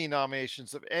Emmy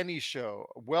nominations of any show,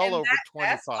 well And over that's why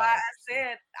 25. I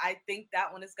said I think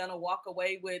that one is gonna walk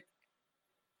away with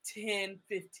 10,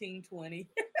 15, 20.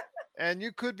 And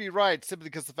you could be right, simply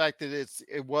because the fact that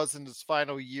it was in its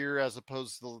final year as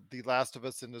opposed to The Last of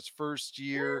Us in its first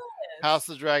year, House Yes.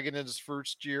 of the Dragon in its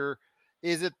first year.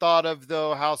 Is it thought of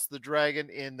though, House of the Dragon,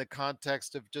 in the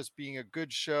context of just being a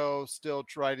good show, still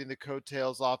riding the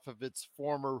coattails off of its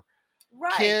former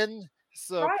Right, kin,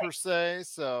 so right. per se.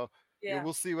 So Yeah.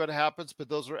 we'll see what happens, but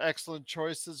those are excellent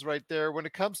choices right there. When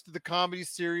it comes to the comedy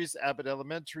series, Abbott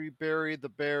Elementary, Barry the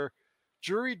Bear,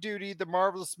 Jury Duty, The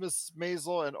Marvelous Mrs.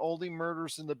 Maisel, and Only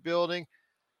Murders in the Building.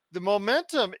 The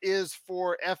momentum is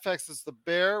for FX's The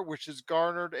Bear, which has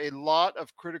garnered a lot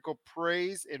of critical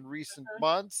praise in recent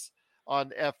months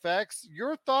on FX.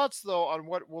 Your thoughts, though, on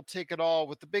what will take it all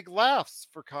with the big laughs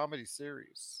for comedy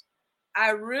series? I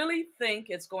really think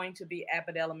it's going to be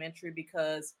Abbott Elementary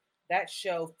because that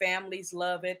show, families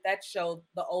love it. That show,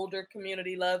 the older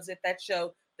community loves it. That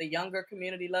show, the younger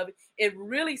community love it. It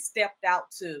really stepped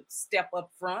out to step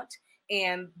up front.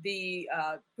 And the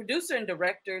producer and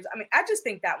directors, I mean, I just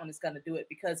think that one is going to do it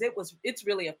because it's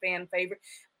really a fan favorite.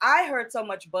 I heard so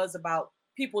much buzz about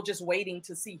people just waiting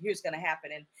to see here's going to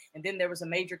happen, and then there was a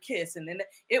major kiss, and then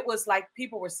it was like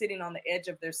people were sitting on the edge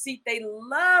of their seat. They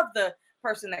love the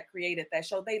person that created that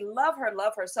show. They love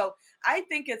her. So I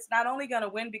think it's not only going to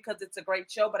win because it's a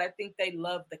great show, but I think they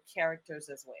love the characters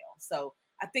as well. So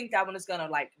I think that one is going to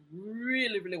like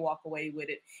really, really walk away with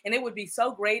it. And it would be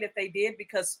so great if they did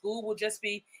because school will just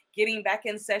be getting back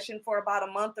in session for about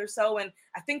a month or so. And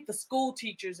I think the school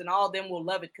teachers and all of them will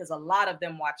love it because a lot of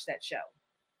them watch that show.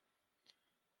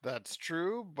 That's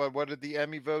true, but what did the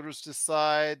Emmy voters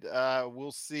decide?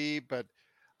 We'll see. But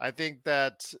I think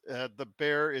that the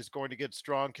Bear is going to get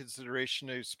strong consideration,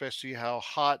 especially how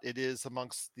hot it is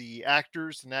amongst the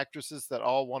actors and actresses that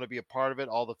all want to be a part of it.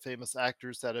 All the famous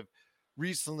actors that have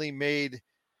recently made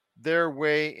their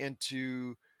way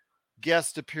into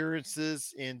guest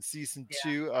appearances in season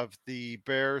Yeah, 2 of the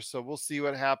Bear. So we'll see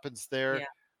what happens there. yeah,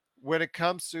 When it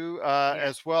comes to yeah,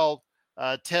 as well,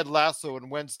 Ted Lasso and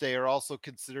Wednesday are also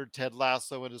considered. Ted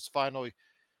Lasso in his final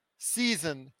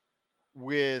season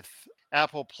with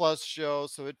Apple Plus show.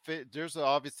 So there's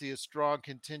obviously a strong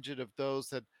contingent of those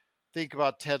that think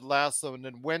about Ted Lasso, and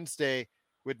then Wednesday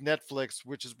with Netflix,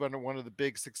 which has been one of the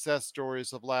big success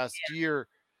stories of last year.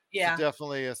 So yeah,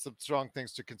 definitely some strong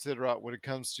things to consider out when it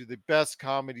comes to the best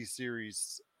comedy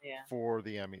series yeah. for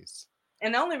the Emmys.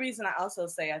 And the only reason I also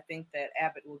say I think that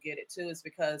Abbott will get it too is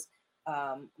because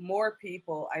more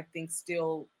people, I think,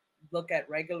 still look at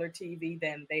regular TV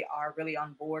than they are really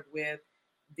on board with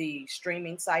the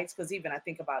streaming sites. Because even I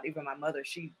think about even my mother,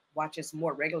 she watches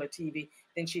more regular TV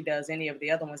than she does any of the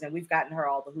other ones. And we've gotten her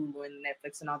all the Hulu and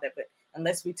Netflix and all that. But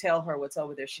unless we tell her what's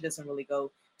over there, she doesn't really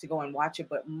go and watch it.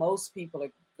 But most people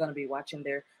are going to be watching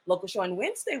their local show. And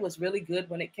Wednesday was really good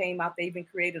when it came out. They even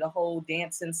created a whole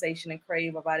dance sensation and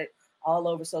crave about it all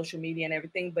over social media and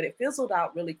everything, but it fizzled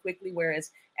out really quickly. Whereas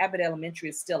Abbott Elementary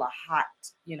is still a hot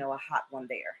one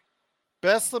there.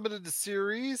 Best limited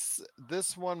series.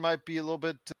 This one might be a little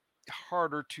bit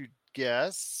harder to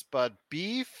guess, but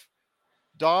Beef,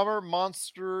 Dahmer,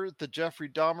 Monster, The Jeffrey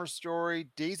Dahmer Story,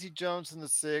 Daisy Jones and the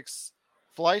Six,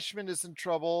 Fleischman is in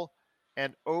Trouble,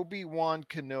 and Obi-Wan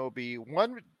Kenobi.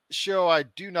 One show I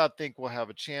do not think will have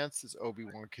a chance is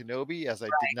Obi-Wan Kenobi, as I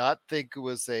did not think it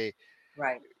was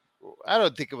Right. I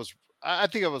don't think it was, I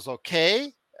think it was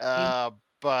okay, Mhm.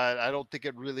 but I don't think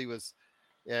it really was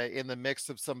in the mix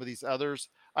of some of these others.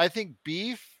 I think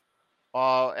Beef,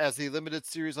 as a limited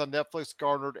series on Netflix,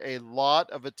 garnered a lot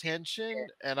of attention,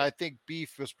 and I think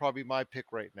Beef was probably my pick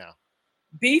right now.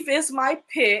 Beef is my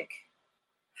pick.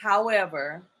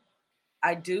 However,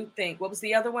 I do think what was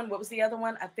the other one? What was the other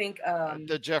one? I think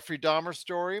The Jeffrey Dahmer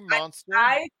story, I, Monster.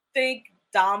 I think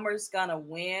Dahmer's gonna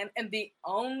win. And the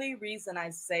only reason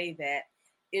I say that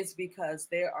is because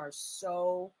there's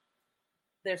so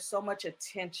much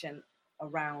attention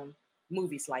around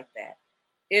movies like that.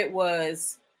 It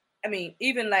was, I mean,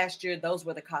 even last year, those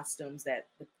were the costumes that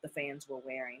the fans were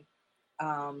wearing.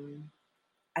 Um,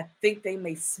 I think they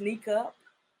may sneak up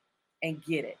and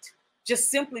get it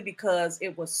just simply because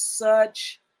it was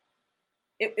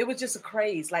just a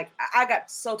craze. Like I got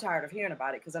so tired of hearing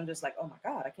about it because I'm just like, oh my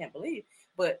God, I can't believe.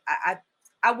 But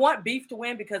I want Beef to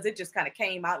win because it just kind of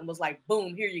came out and was like,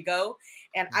 boom, here you go.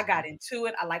 And I got into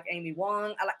it. I like Amy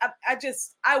Wong.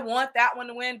 I want that one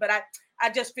to win, but I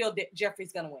just feel that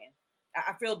Jeffrey's gonna win.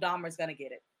 I feel Dahmer's gonna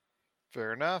get it.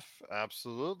 Fair enough.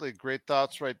 Absolutely. Great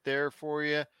thoughts right there for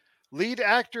you. Lead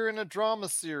actor in a drama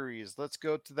series. Let's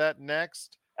go to that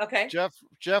next. Okay.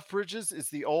 Jeff Bridges is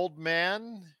the old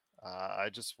man. I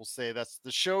just will say that's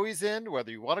the show he's in.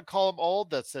 Whether you want to call him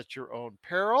old, that's at your own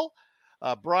peril.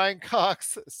 Brian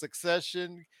Cox,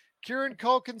 Succession. Kieran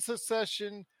Culkin,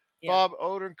 Succession. Yeah. Bob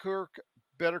Odenkirk,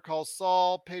 Better Call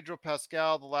Saul. Pedro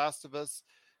Pascal, The Last of Us.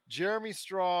 Jeremy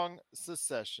Strong,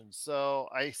 Succession. So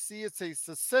I see it's a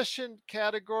Succession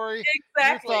category.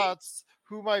 Exactly. Your thoughts?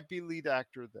 Who might be lead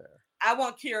actor there? I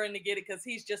want Kieran to get it because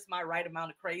he's just my right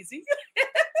amount of crazy.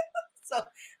 So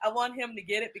I want him to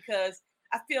get it because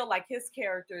I feel like his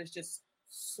character is just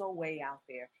so way out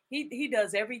there. He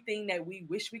does everything that we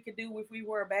wish we could do if we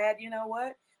were bad, you know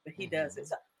what? But he does it.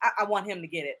 So I want him to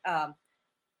get it.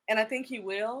 And I think he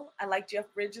will. I like Jeff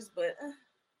Bridges, but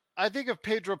I think if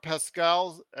Pedro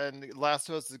Pascal and Last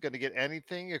of Us is going to get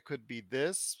anything, it could be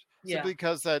this. Simply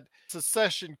because that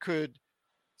Succession could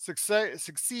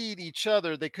succeed each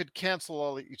other. They could cancel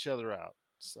all each other out.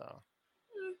 So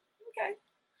okay.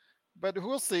 But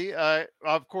we'll see.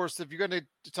 Of course, if you're going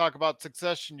to talk about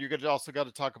Succession, you're going to also got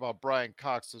to talk about Brian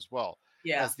Cox as well.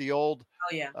 Yeah. As the old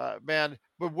man.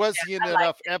 But was he in I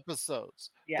enough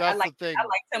episodes? Yeah, That's the thing. I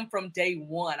liked him from day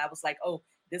one. I was like, oh,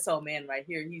 this old man right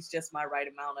here, he's just my right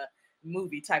amount of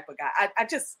movie type of guy. I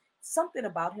just, something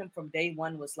about him from day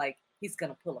one was like, he's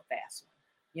going to pull a fast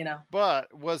one, you know?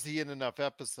 But was he in enough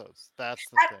episodes? That's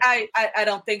the thing. I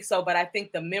don't think so, but I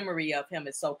think the memory of him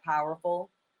is so powerful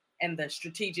and the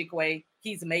strategic way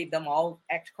he's made them all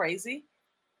act crazy.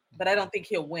 But I don't think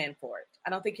he'll win for it.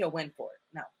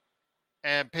 No.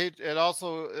 And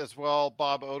also as well,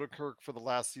 Bob Odenkirk for the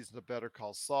last season of Better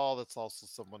Call Saul. That's also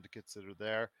someone to consider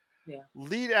there. Yeah.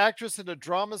 Lead actress in a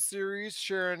drama series,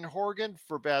 Sharon Horgan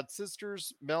for Bad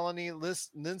Sisters, Melanie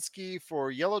Linsky for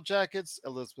Yellow Jackets,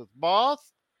 Elizabeth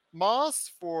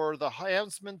Moss for The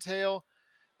Handmaid's Tale,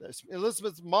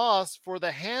 Elizabeth Moss for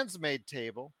The Handmaid's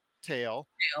Tale.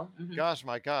 Gosh,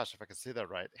 my gosh, if I can say that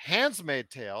right. Handmaid's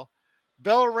Tale.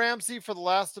 Bella Ramsey for The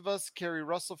Last of Us, Kerry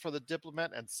Russell for The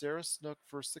Diplomat, and Sarah Snook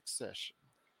for Succession.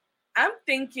 I'm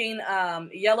thinking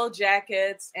Yellow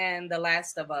Jackets and The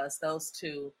Last of Us, those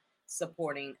two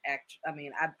supporting act. I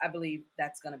mean, I believe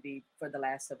that's going to be for The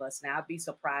Last of Us. Now, I'd be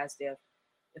surprised if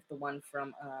the one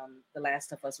from The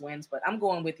Last of Us wins, but I'm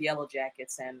going with Yellow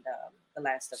Jackets and The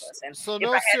Last of Us. And so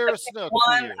no Sarah Snook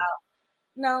for you.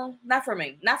 No, not for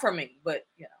me. But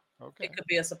you know, okay. It could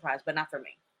be a surprise, but not for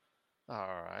me.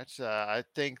 All right. I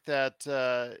think that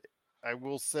I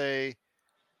will say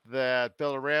that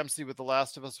Bella Ramsey with The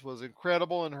Last of Us was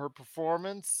incredible in her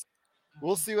performance.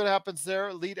 We'll see what happens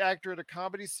there. Lead actor in a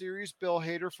comedy series, Bill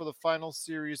Hader for the final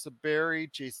series of Barry,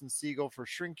 Jason Segel for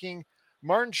Shrinking,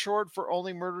 Martin Short for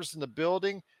Only Murders in the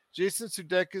Building, Jason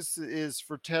Sudeikis is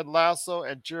for Ted Lasso,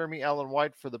 and Jeremy Allen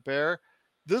White for The Bear.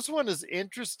 This one is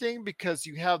interesting because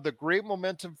you have the great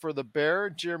momentum for The Bear,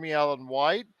 Jeremy Allen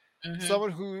White,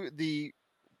 someone who the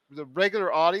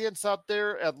regular audience out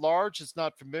there at large is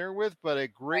not familiar with, but a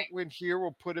great win here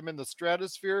will put him in the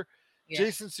stratosphere. Yeah.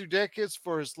 Jason Sudeikis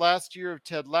for his last year of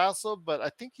Ted Lasso, but I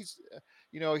think he's,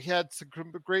 he had some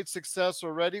great success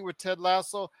already with Ted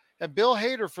Lasso, and Bill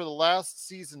Hader for the last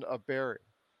season of Barry.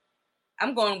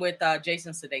 I'm going with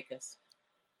Jason Sudeikis.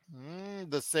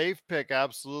 The safe pick,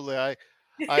 absolutely. I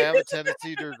have a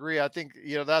tendency to agree. I think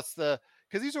that's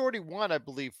because he's already won, I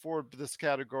believe, for this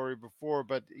category before,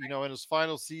 but in his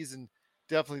final season,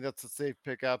 definitely that's a safe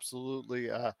pick. Absolutely.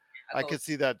 I could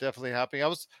see that definitely happening. I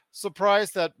was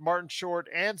surprised that Martin Short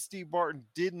and Steve Martin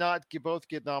did not both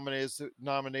get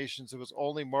nominations. It was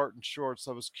only Martin Short.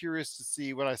 So I was curious to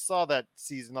see when I saw that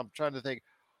season. I'm trying to think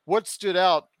what stood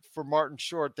out for Martin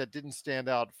Short that didn't stand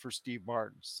out for Steve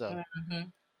Martin. So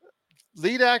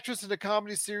lead actress in a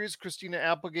comedy series, Christina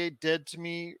Applegate, Dead to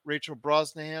Me, Rachel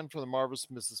Brosnahan for The Marvelous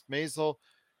Mrs. Maisel,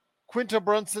 Quinta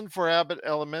Brunson for Abbott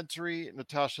Elementary,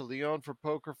 Natasha Lyonne for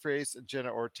Poker Face, and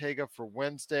Jenna Ortega for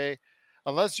Wednesday.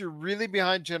 Unless you're really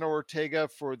behind Jenna Ortega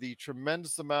for the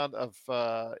tremendous amount of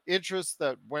interest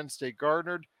that Wednesday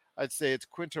garnered, I'd say it's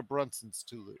Quinta Brunson's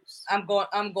to lose.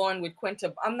 I'm going with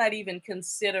Quinta. I'm not even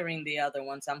considering the other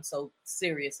ones. I'm so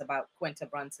serious about Quinta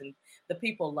Brunson. The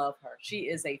people love her. She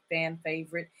is a fan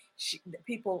favorite.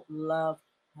 People love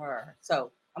her.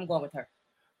 So I'm going with her.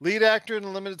 Lead actor in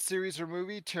a limited series or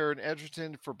movie, Taron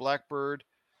Egerton for Blackbird,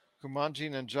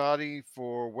 Kumaji Nanjiani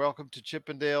for Welcome to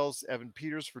Chippendales, Evan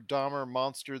Peters for Dahmer,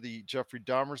 Monster, the Jeffrey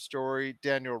Dahmer story,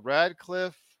 Daniel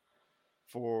Radcliffe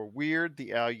For Weird,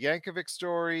 the Al Yankovic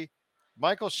story.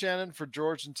 Michael Shannon for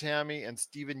George and Tammy, and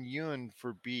Stephen Ewan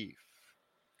for Beef.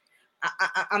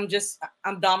 I'm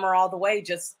Dahmer all the way.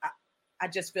 I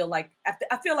just feel like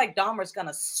I feel like Dahmer's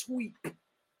gonna sweep.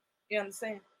 You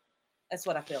understand? That's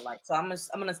what I feel like. So I'm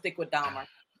gonna stick with Dahmer.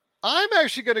 I'm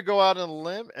actually going to go out on a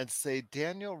limb and say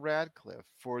Daniel Radcliffe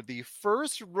for the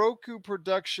first Roku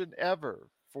production ever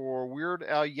for Weird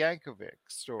Al Yankovic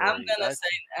story.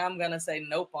 I'm gonna say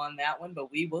nope on that one,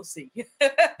 but we will see.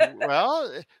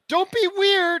 Well, don't be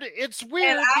weird. It's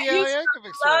Weird the Al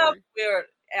Yankovic love story. Weird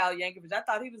Al Yankovic. I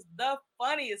thought he was the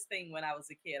funniest thing when I was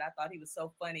a kid. I thought he was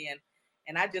so funny, and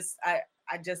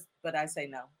but I say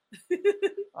no.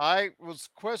 I was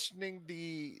questioning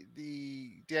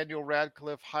the Daniel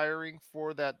Radcliffe hiring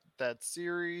for that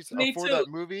series Me for too. that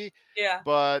movie. Yeah.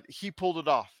 But he pulled it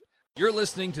off. You're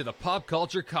listening to the Pop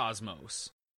Culture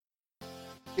Cosmos.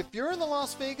 If you're in the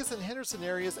Las Vegas and Henderson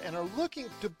areas and are looking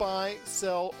to buy,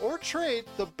 sell, or trade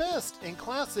the best in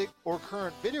classic or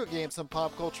current video games and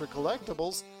pop culture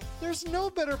collectibles, there's no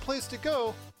better place to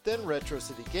go than Retro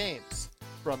City Games.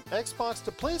 From Xbox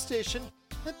to PlayStation,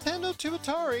 Nintendo to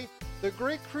Atari, the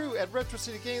great crew at Retro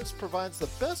City Games provides the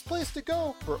best place to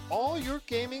go for all your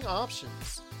gaming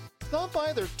options. Stop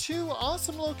by their 2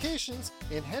 awesome locations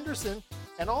in Henderson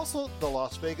and also the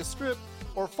Las Vegas Strip,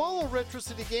 or follow Retro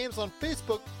City Games on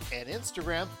Facebook and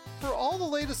Instagram for all the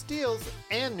latest deals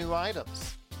and new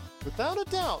items. Without a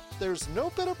doubt, there's no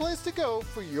better place to go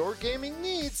for your gaming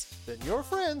needs than your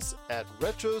friends at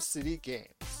Retro City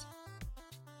Games.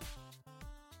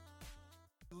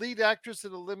 Lead actress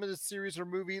in a limited series or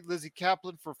movie, Lizzie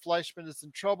Kaplan for Fleischman is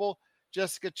in Trouble,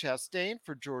 Jessica Chastain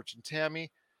for George and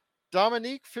Tammy,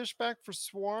 Dominique Fishback for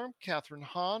Swarm, Catherine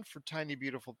Hahn for Tiny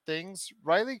Beautiful Things,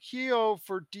 Riley Keough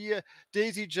for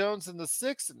Daisy Jones and the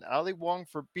Six, and Ali Wong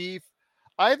for Beef.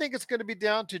 I think it's going to be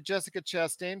down to Jessica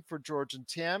Chastain for George and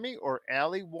Tammy or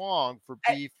Ali Wong for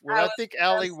Beef. I think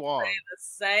Ali Wong. The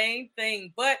same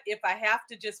thing, but if I have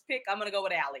to just pick, I'm going to go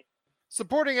with Ali.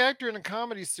 Supporting actor in a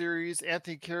comedy series,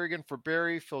 Anthony Kerrigan for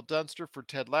Barry, Phil Dunster for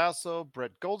Ted Lasso,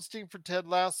 Brett Goldstein for Ted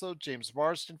Lasso, James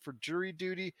Marsden for Jury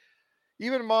Duty,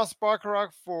 even Moss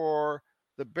Bacharach for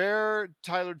The Bear,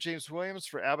 Tyler James Williams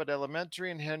for Abbott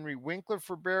Elementary, and Henry Winkler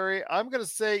for Barry. I'm going to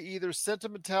say either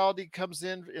sentimentality comes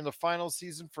in the final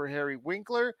season for Harry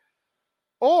Winkler,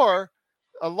 or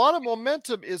a lot of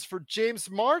momentum is for James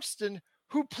Marsden,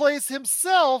 who plays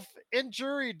himself in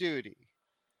Jury Duty.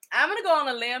 I'm going to go on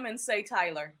a limb and say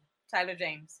Tyler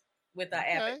James with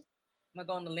Abbott. I'm going to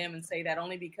go on a limb and say that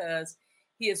only because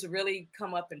he has really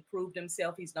come up and proved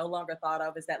himself. He's no longer thought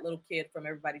of as that little kid from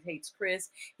Everybody Hates Chris.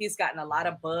 He's gotten a lot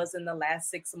of buzz in the last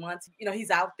 6 months. You know, he's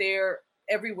out there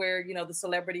everywhere, you know, the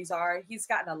celebrities are. He's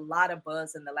gotten a lot of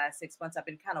buzz in the last 6 months. I've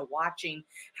been kind of watching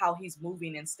how he's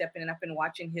moving and stepping, and I've been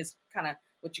watching his kind of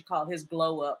what you call his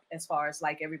glow up, as far as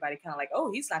like everybody kind of like,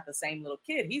 oh, he's not the same little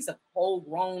kid. He's a whole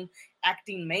grown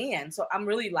acting man. So I'm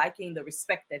really liking the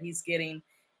respect that he's getting.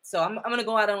 So I'm going to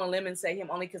go out on a limb and say him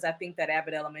only because I think that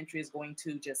Abbott Elementary is going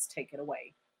to just take it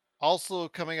away. Also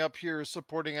coming up here,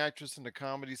 supporting actress in the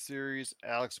comedy series,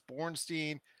 Alex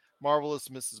Bornstein, Marvelous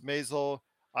Mrs. Maisel,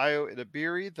 Ayo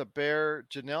Itabiri, The Bear,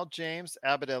 Janelle James,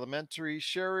 Abbott Elementary,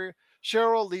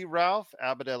 Cheryl Lee Ralph,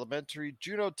 Abbott Elementary,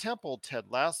 Juno Temple, Ted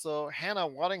Lasso, Hannah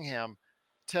Waddingham,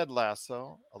 Ted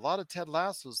Lasso, a lot of Ted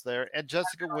Lassos there, and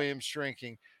Jessica Williams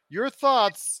Shrinking. Your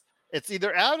thoughts? It's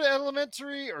either Abbott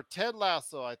Elementary or Ted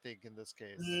Lasso, I think, in this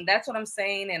case. That's what I'm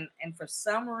saying, and for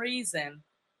some reason,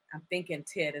 I'm thinking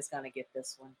Ted is going to get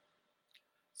this one.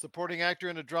 Supporting actor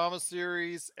in a drama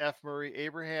series, F. Murray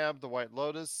Abraham, The White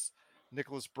Lotus,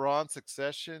 Nicholas Braun,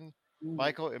 Succession,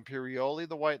 Michael Imperioli,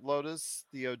 The White Lotus,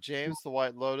 Theo James, The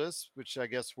White Lotus, which I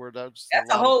guess that's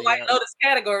a whole White Lotus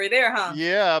category there, huh?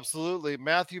 Yeah, absolutely.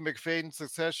 Matthew McFadden,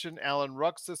 Succession, Alan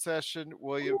Ruck, Succession,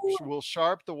 Will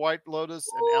Sharp, The White Lotus,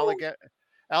 and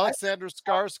Alexander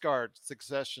Skarsgård,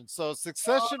 Succession. So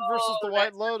Succession versus The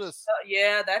White Lotus.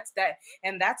 Yeah, that's that,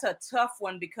 and that's a tough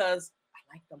one because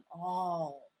I like them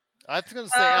all. I was going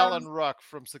to say Alan Ruck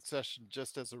from Succession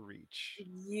just as a reach.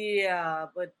 Yeah,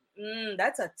 but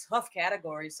that's a tough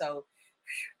category. So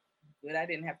good, I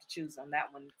didn't have to choose on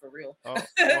that one for real. Oh,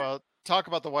 well, talk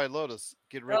about The White Lotus.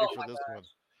 Get ready for this one.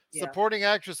 Yeah. Supporting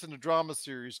actress in a drama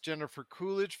series, Jennifer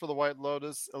Coolidge for The White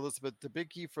Lotus, Elizabeth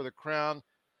Debicki for The Crown,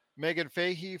 Megan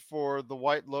Fahey for The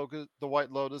White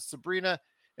Lotus, Sabrina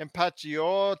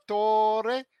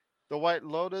Impacciatore, The White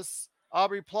Lotus,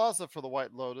 Aubrey Plaza for The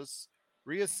White Lotus,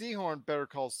 Rhea Seehorn, Better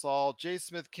Call Saul, J.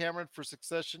 Smith Cameron for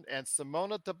Succession, and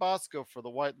Simona Tabasco for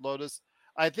The White Lotus.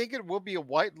 I think it will be a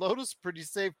White Lotus. Pretty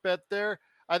safe bet there.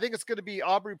 I think it's going to be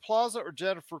Aubrey Plaza or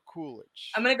Jennifer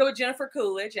Coolidge. I'm going to go with Jennifer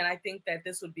Coolidge, and I think that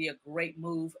this would be a great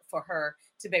move for her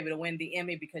to be able to win the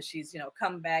Emmy because she's,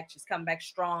 come back. She's come back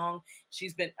strong.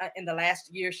 She's been in the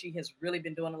last year. She has really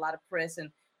been doing a lot of press and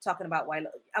talking about why.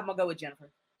 I'm gonna go with Jennifer.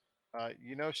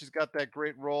 She's got that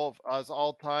great role as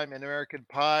all time in American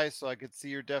Pie, so I could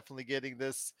see her definitely getting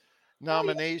this Oh yeah,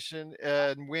 nomination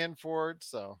and win for it.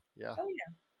 So yeah. oh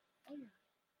yeah, oh yeah.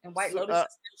 And White So, Lotus is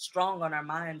still strong on our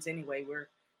minds anyway. We're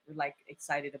like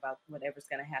excited about whatever's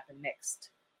gonna happen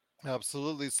next.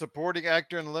 absolutely. Supporting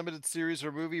actor in a limited series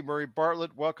or movie, Murray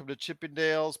Bartlett, Welcome to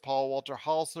Chippendales, Paul Walter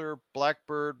Halser,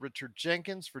 Blackbird, Richard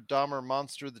Jenkins for Dahmer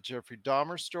Monster, the Jeffrey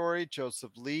Dahmer story,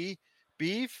 Joseph Lee,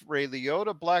 Beef, Ray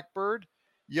Liotta, Blackbird,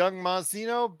 Young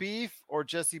Mazzino, Beef, or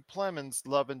Jesse Plemons,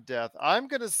 Love and Death. I'm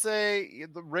going to say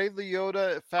the Ray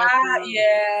Liotta factor,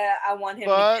 Yeah, I want him to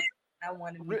get but it. I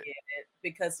want him to get it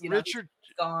because Richard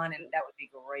he's gone, and that would be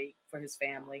great for his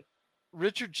family.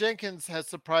 Richard Jenkins has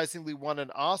surprisingly won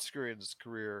an Oscar in his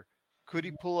career. Could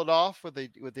he pull it off with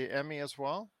the Emmy as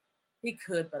well? He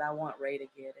could, but I want Ray to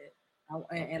get it. And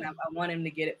Okay. I want him to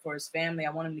get it for his family.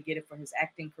 I want him to get it for his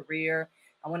acting career.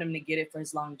 I want him to get it for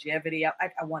his longevity. I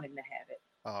want him to have it.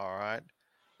 All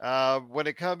right. When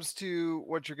it comes to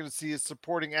what you're going to see as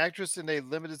supporting actress in a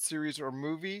limited series or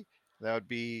movie, that would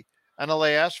be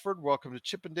Annalay Ashford, Welcome to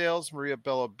Chippendales, Maria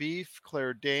Bella Beef,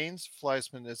 Claire Danes,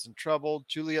 Fleischman is in Trouble,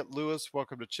 Juliette Lewis,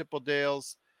 Welcome to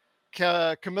Chippendales,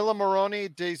 Camilla Moroni,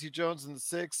 Daisy Jones and the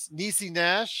Six, Niecy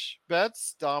Nash,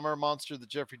 Betts, Dahmer Monster, the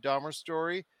Jeffrey Dahmer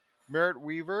story, Merritt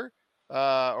Weaver,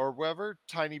 or Weber,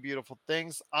 Tiny Beautiful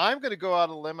Things. I'm going to go out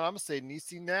on a limb and I'm going to say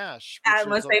Niecy Nash. I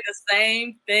must say the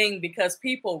same thing because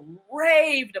people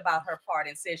raved about her part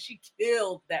and said she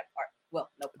killed that part. Well,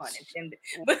 no pun intended.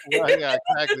 Well, yeah,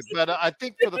 exactly. But I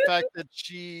think for the fact that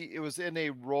it was in a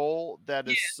role that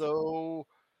is so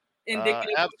indicative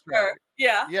of her. abstract.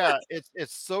 Yeah. Yeah,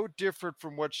 it's so different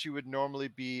from what she would normally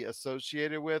be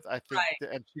associated with. I think,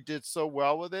 Right. and she did so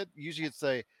well with it. Usually, it's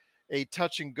a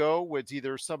touch and go, with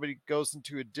either somebody goes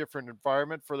into a different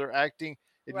environment for their acting.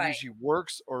 It Right. usually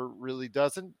works or really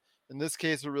doesn't. In this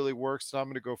case, it really works. So I'm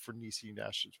going to go for Niecy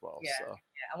Nash as well. Yeah. So Yeah.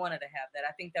 I wanted to have that.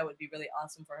 I think that would be really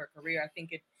awesome for her career. I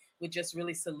think it would just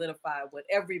really solidify what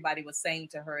everybody was saying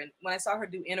to her. And when I saw her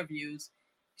do interviews,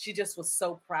 she just was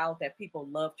so proud that people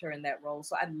loved her in that role.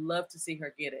 So I'd love to see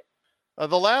her get it.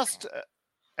 the last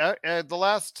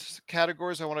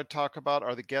categories I want to talk about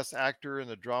are the guest actor in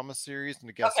the drama series and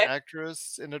the guest Okay.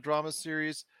 actress in the drama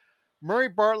series. Murray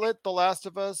Bartlett, The Last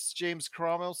of Us, James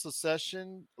Cromwell,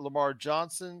 Secession, Lamar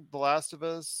Johnson, The Last of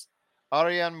Us,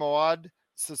 Ariane Moad,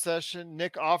 Secession,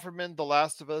 Nick Offerman, The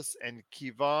Last of Us, and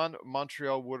Kevon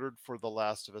Montreal Woodard for The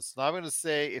Last of Us. And I'm going to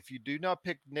say, if you do not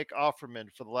pick Nick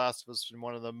Offerman for The Last of Us in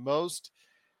one of the most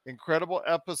incredible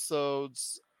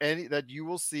episodes that you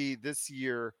will see this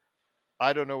year,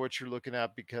 I don't know what you're looking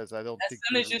at, because I don't As think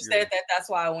soon as you said that, that's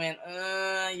why I went,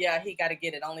 yeah, he got to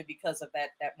get it only because of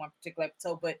that one particular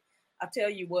episode. But I'll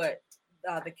tell you what,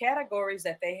 the categories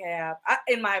that they have,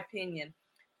 in my opinion,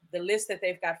 the list that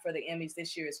they've got for the Emmys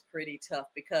this year is pretty tough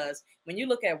because when you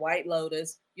look at White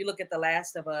Lotus, you look at The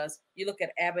Last of Us, you look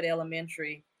at Abbott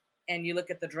Elementary, and you look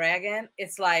at The Dragon,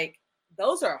 it's like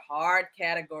those are hard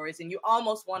categories, and you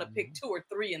almost want to pick two or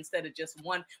three instead of just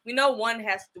one. We know one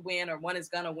has to win or one is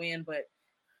going to win, but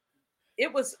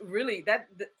it was really that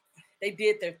they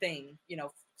did their thing,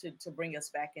 to bring us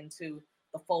back into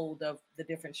the fold of the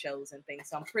different shows and things.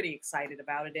 So I'm pretty excited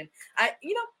about it. And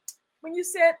when you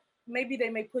said maybe they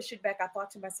may push it back, I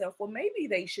thought to myself, well, maybe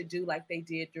they should do like they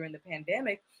did during the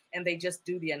pandemic and they just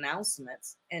do the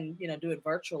announcements and, do it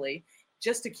virtually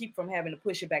just to keep from having to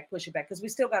push it back. Because we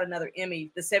still got another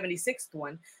Emmy, the 76th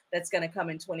one, that's going to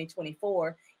come in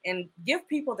 2024, and give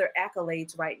people their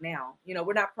accolades right now.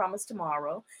 We're not promised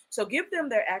tomorrow. So give them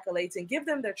their accolades and give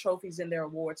them their trophies and their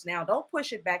awards now. Don't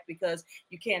push it back because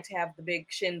you can't have the big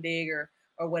shindig or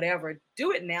whatever.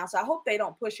 Do it now. So I hope they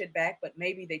don't push it back, but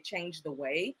maybe they change the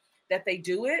way that they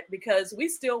do it, because we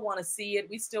still want to see it.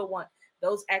 We still want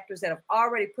those actors that have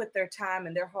already put their time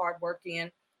and their hard work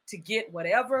in to get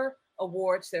whatever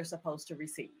awards they're supposed to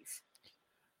receive.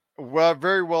 Well,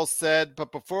 very well said.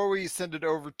 But before we send it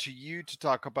over to you to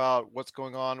talk about what's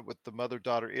going on with the Mother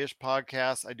Daughter Ish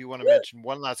podcast, I do want to mention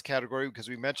one last category, because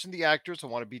we mentioned the actors. I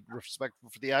want to be respectful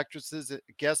for the actresses.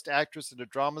 Guest actress in a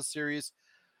drama series: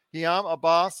 Hiam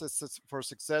Abbas for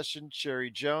Succession, Sherry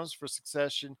Jones for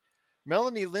Succession,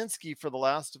 Melanie Linsky for The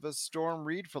Last of Us, Storm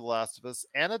Reed for The Last of Us,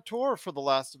 Anna Torr for The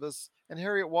Last of Us, and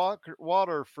Harriet Walter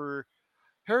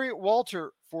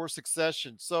for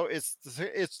Succession. So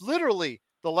it's literally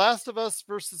The Last of Us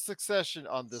versus Succession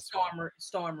on this one.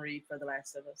 Storm Reed for The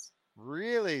Last of Us.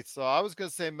 Really? So I was going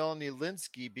to say Melanie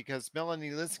Linsky because Melanie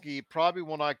Linsky probably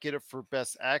will not get it for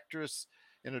Best Actress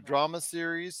in a Right. drama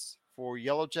series for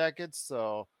Yellow Jackets.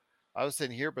 So I was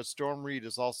saying here, but Storm Reed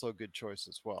is also a good choice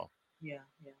as well. Yeah,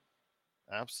 yeah.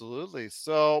 Absolutely.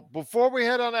 So before we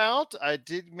head on out, I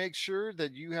did make sure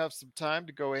that you have some time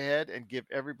to go ahead and give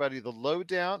everybody the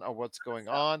lowdown on what's going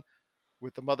So, on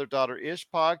with the Mother Daughter Ish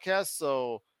podcast.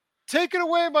 So take it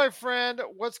away, my friend.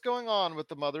 What's going on with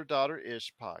the Mother Daughter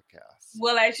Ish podcast?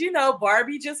 well, as you know,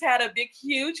 Barbie just had a big,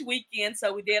 huge weekend,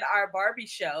 so we did our Barbie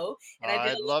show, and I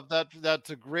did I a love that. That's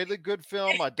a really good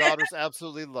film. My daughters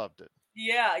absolutely loved it.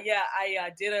 yeah, yeah.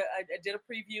 I did a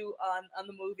preview on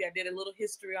the movie. I did a little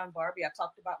history on Barbie. I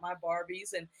talked about my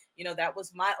Barbies, and that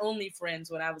was my only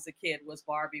friends when I was a kid. Was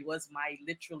Barbie was my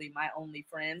literally my only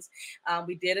friends.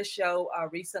 We did a show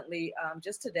recently,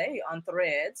 just today on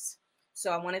Threads.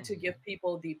 So I wanted to Mhm. give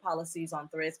people the policies on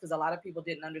Threads because a lot of people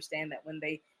didn't understand that when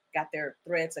they got their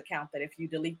Threads account, that if you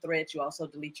delete Threads, you also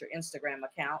delete your Instagram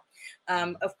account.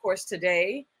 Mhm. Of course,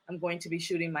 today I'm going to be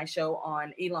shooting my show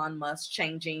on Elon Musk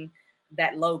changing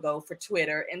that logo for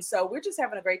Twitter. And so we're just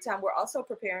having a great time. We're also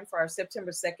preparing for our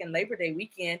September 2nd Labor Day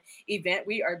weekend event.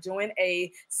 We are doing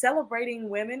a celebrating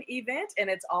women event, and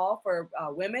it's all for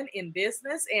women in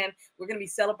business. And we're going to be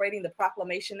celebrating the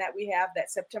proclamation that we have that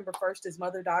September 1st is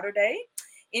Mother Daughter Day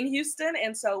in Houston.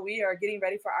 And so we are getting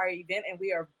ready for our event, and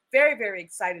we are very, very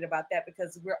excited about that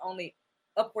because we're only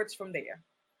upwards from there.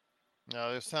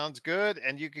 No, this sounds good.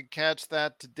 And you can catch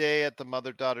that today at the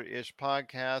Mother Daughter Ish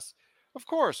podcast. Of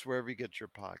course, wherever you get your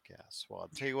podcasts. Well, I'll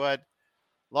tell you what,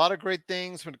 a lot of great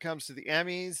things when it comes to the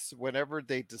Emmys. Whenever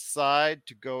they decide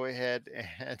to go ahead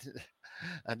and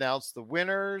announce the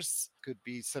winners, could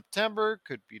be September,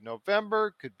 could be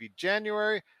November, could be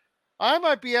January. I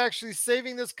might be actually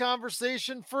saving this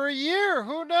conversation for a year.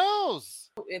 Who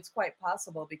knows? It's quite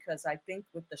possible because I think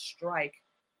with the strike,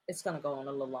 it's going to go on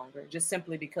a little longer, just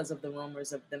simply because of the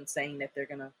rumors of them saying that they're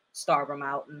going to starve them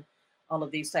out and all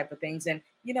of these type of things. And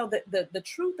the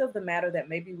truth of the matter that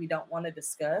maybe we don't want to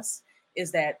discuss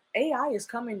is that AI is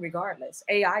coming regardless.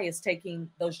 AI is taking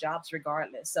those jobs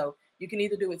regardless. So you can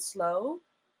either do it slow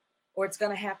or it's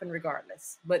going to happen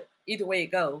regardless. But either way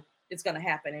it go, it's going to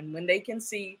happen. And when they can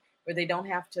see where they don't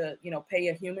have to, pay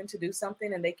a human to do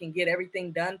something and they can get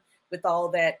everything done with all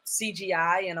that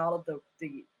CGI and all of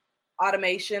the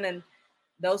automation and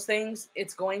those things,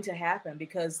 it's going to happen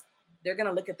because they're going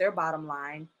to look at their bottom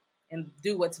line and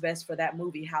do what's best for that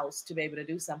movie house to be able to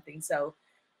do something. So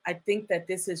I think that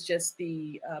this is just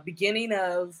the beginning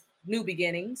of new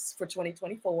beginnings for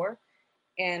 2024,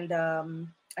 and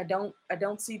I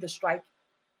don't see the strike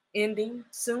ending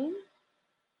soon,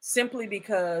 simply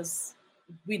because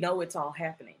we know it's all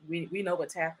happening. We know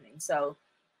what's happening. So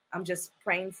I'm just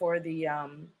praying for the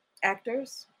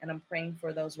actors, and I'm praying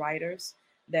for those writers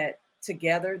that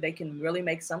together they can really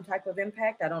make some type of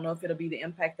impact. I don't know if it'll be the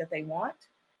impact that they want.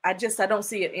 I don't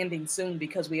see it ending soon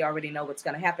because we already know what's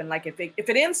going to happen. Like if it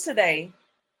ends today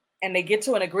and they get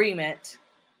to an agreement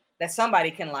that somebody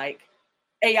can like,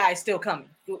 AI is still coming.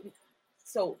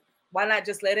 So why not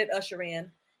just let it usher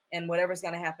in, and whatever's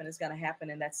going to happen is going to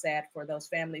happen. And that's sad for those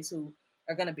families who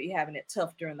are going to be having it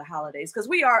tough during the holidays, because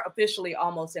we are officially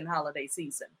almost in holiday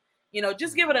season.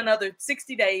 Just give it another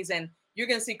 60 days and you're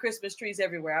going to see Christmas trees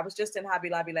everywhere. I was just in Hobby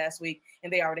Lobby last week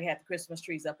and they already had the Christmas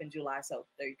trees up in July. So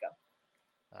there you go.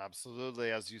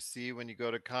 Absolutely. As you see when you go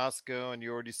to Costco and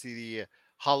you already see the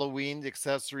Halloween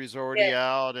accessories already Yes,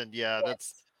 out. And yeah,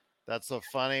 that's yes, that's so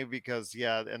funny because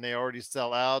yeah, and they already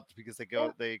sell out because they yeah.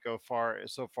 go they go far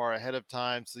ahead of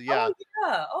time. So Oh yeah,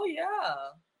 yeah. Oh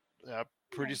yeah.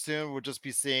 pretty Yeah. soon we'll just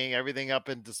be seeing everything up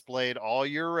and displayed all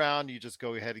year round. You just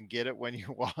go ahead and get it when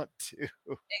you want to.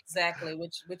 Exactly,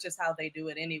 which is how they do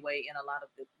it anyway in a lot of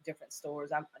the different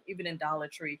stores. I'm even in Dollar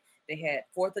Tree, they had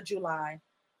 4th of July,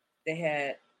 they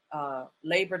had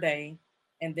Labor Day,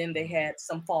 and then they Mhm. had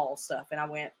some fall stuff.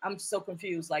 And I'm so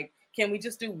confused. Like, can we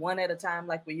just do one at a time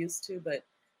like we used to? But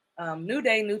new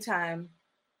day, new time.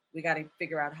 We got to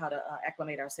figure out how to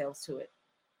acclimate ourselves to it.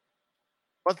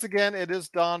 Once again, it is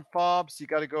Dawn Fobbs. You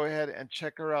got to go ahead and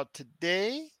check her out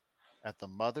today at the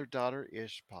Mother Daughter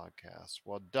Ish podcast.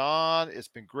 Well, Dawn, it's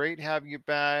been great having you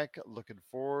back. Looking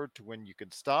forward to when you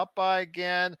can stop by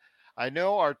again. I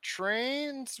know our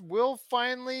trains will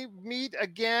finally meet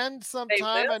again They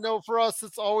sometime. will. I know for us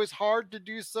it's always hard to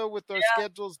do so with our Yeah.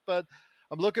 schedules, but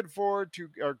I'm looking forward to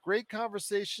our great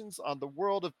conversations on the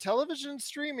world of television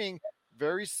streaming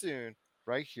very soon,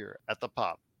 right here at the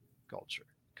Pop Culture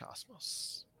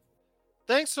Cosmos.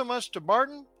 Thanks so much to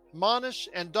Martin, Monish,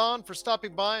 and Don for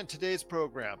stopping by in today's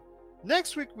program.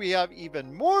 Next week, we have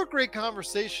even more great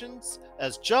conversations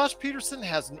as Josh Peterson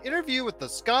has an interview with the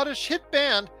Scottish hit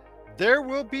band There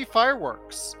Will Be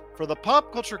Fireworks for the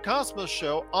Pop Culture Cosmos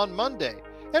show on Monday.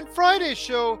 And Friday's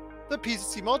show, the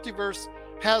PCC Multiverse,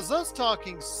 has us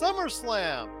talking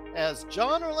SummerSlam as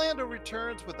John Orlando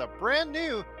returns with a brand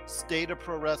new State of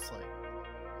Pro Wrestling.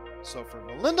 So for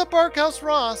Melinda Barkhouse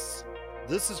Ross,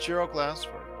 this is Gerald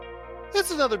Glassford.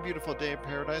 It's another beautiful day in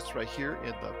paradise right here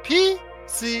in the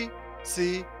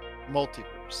PCC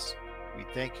Multiverse. We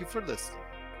thank you for listening.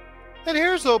 And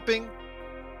here's hoping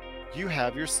you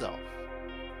have yourself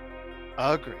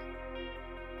a great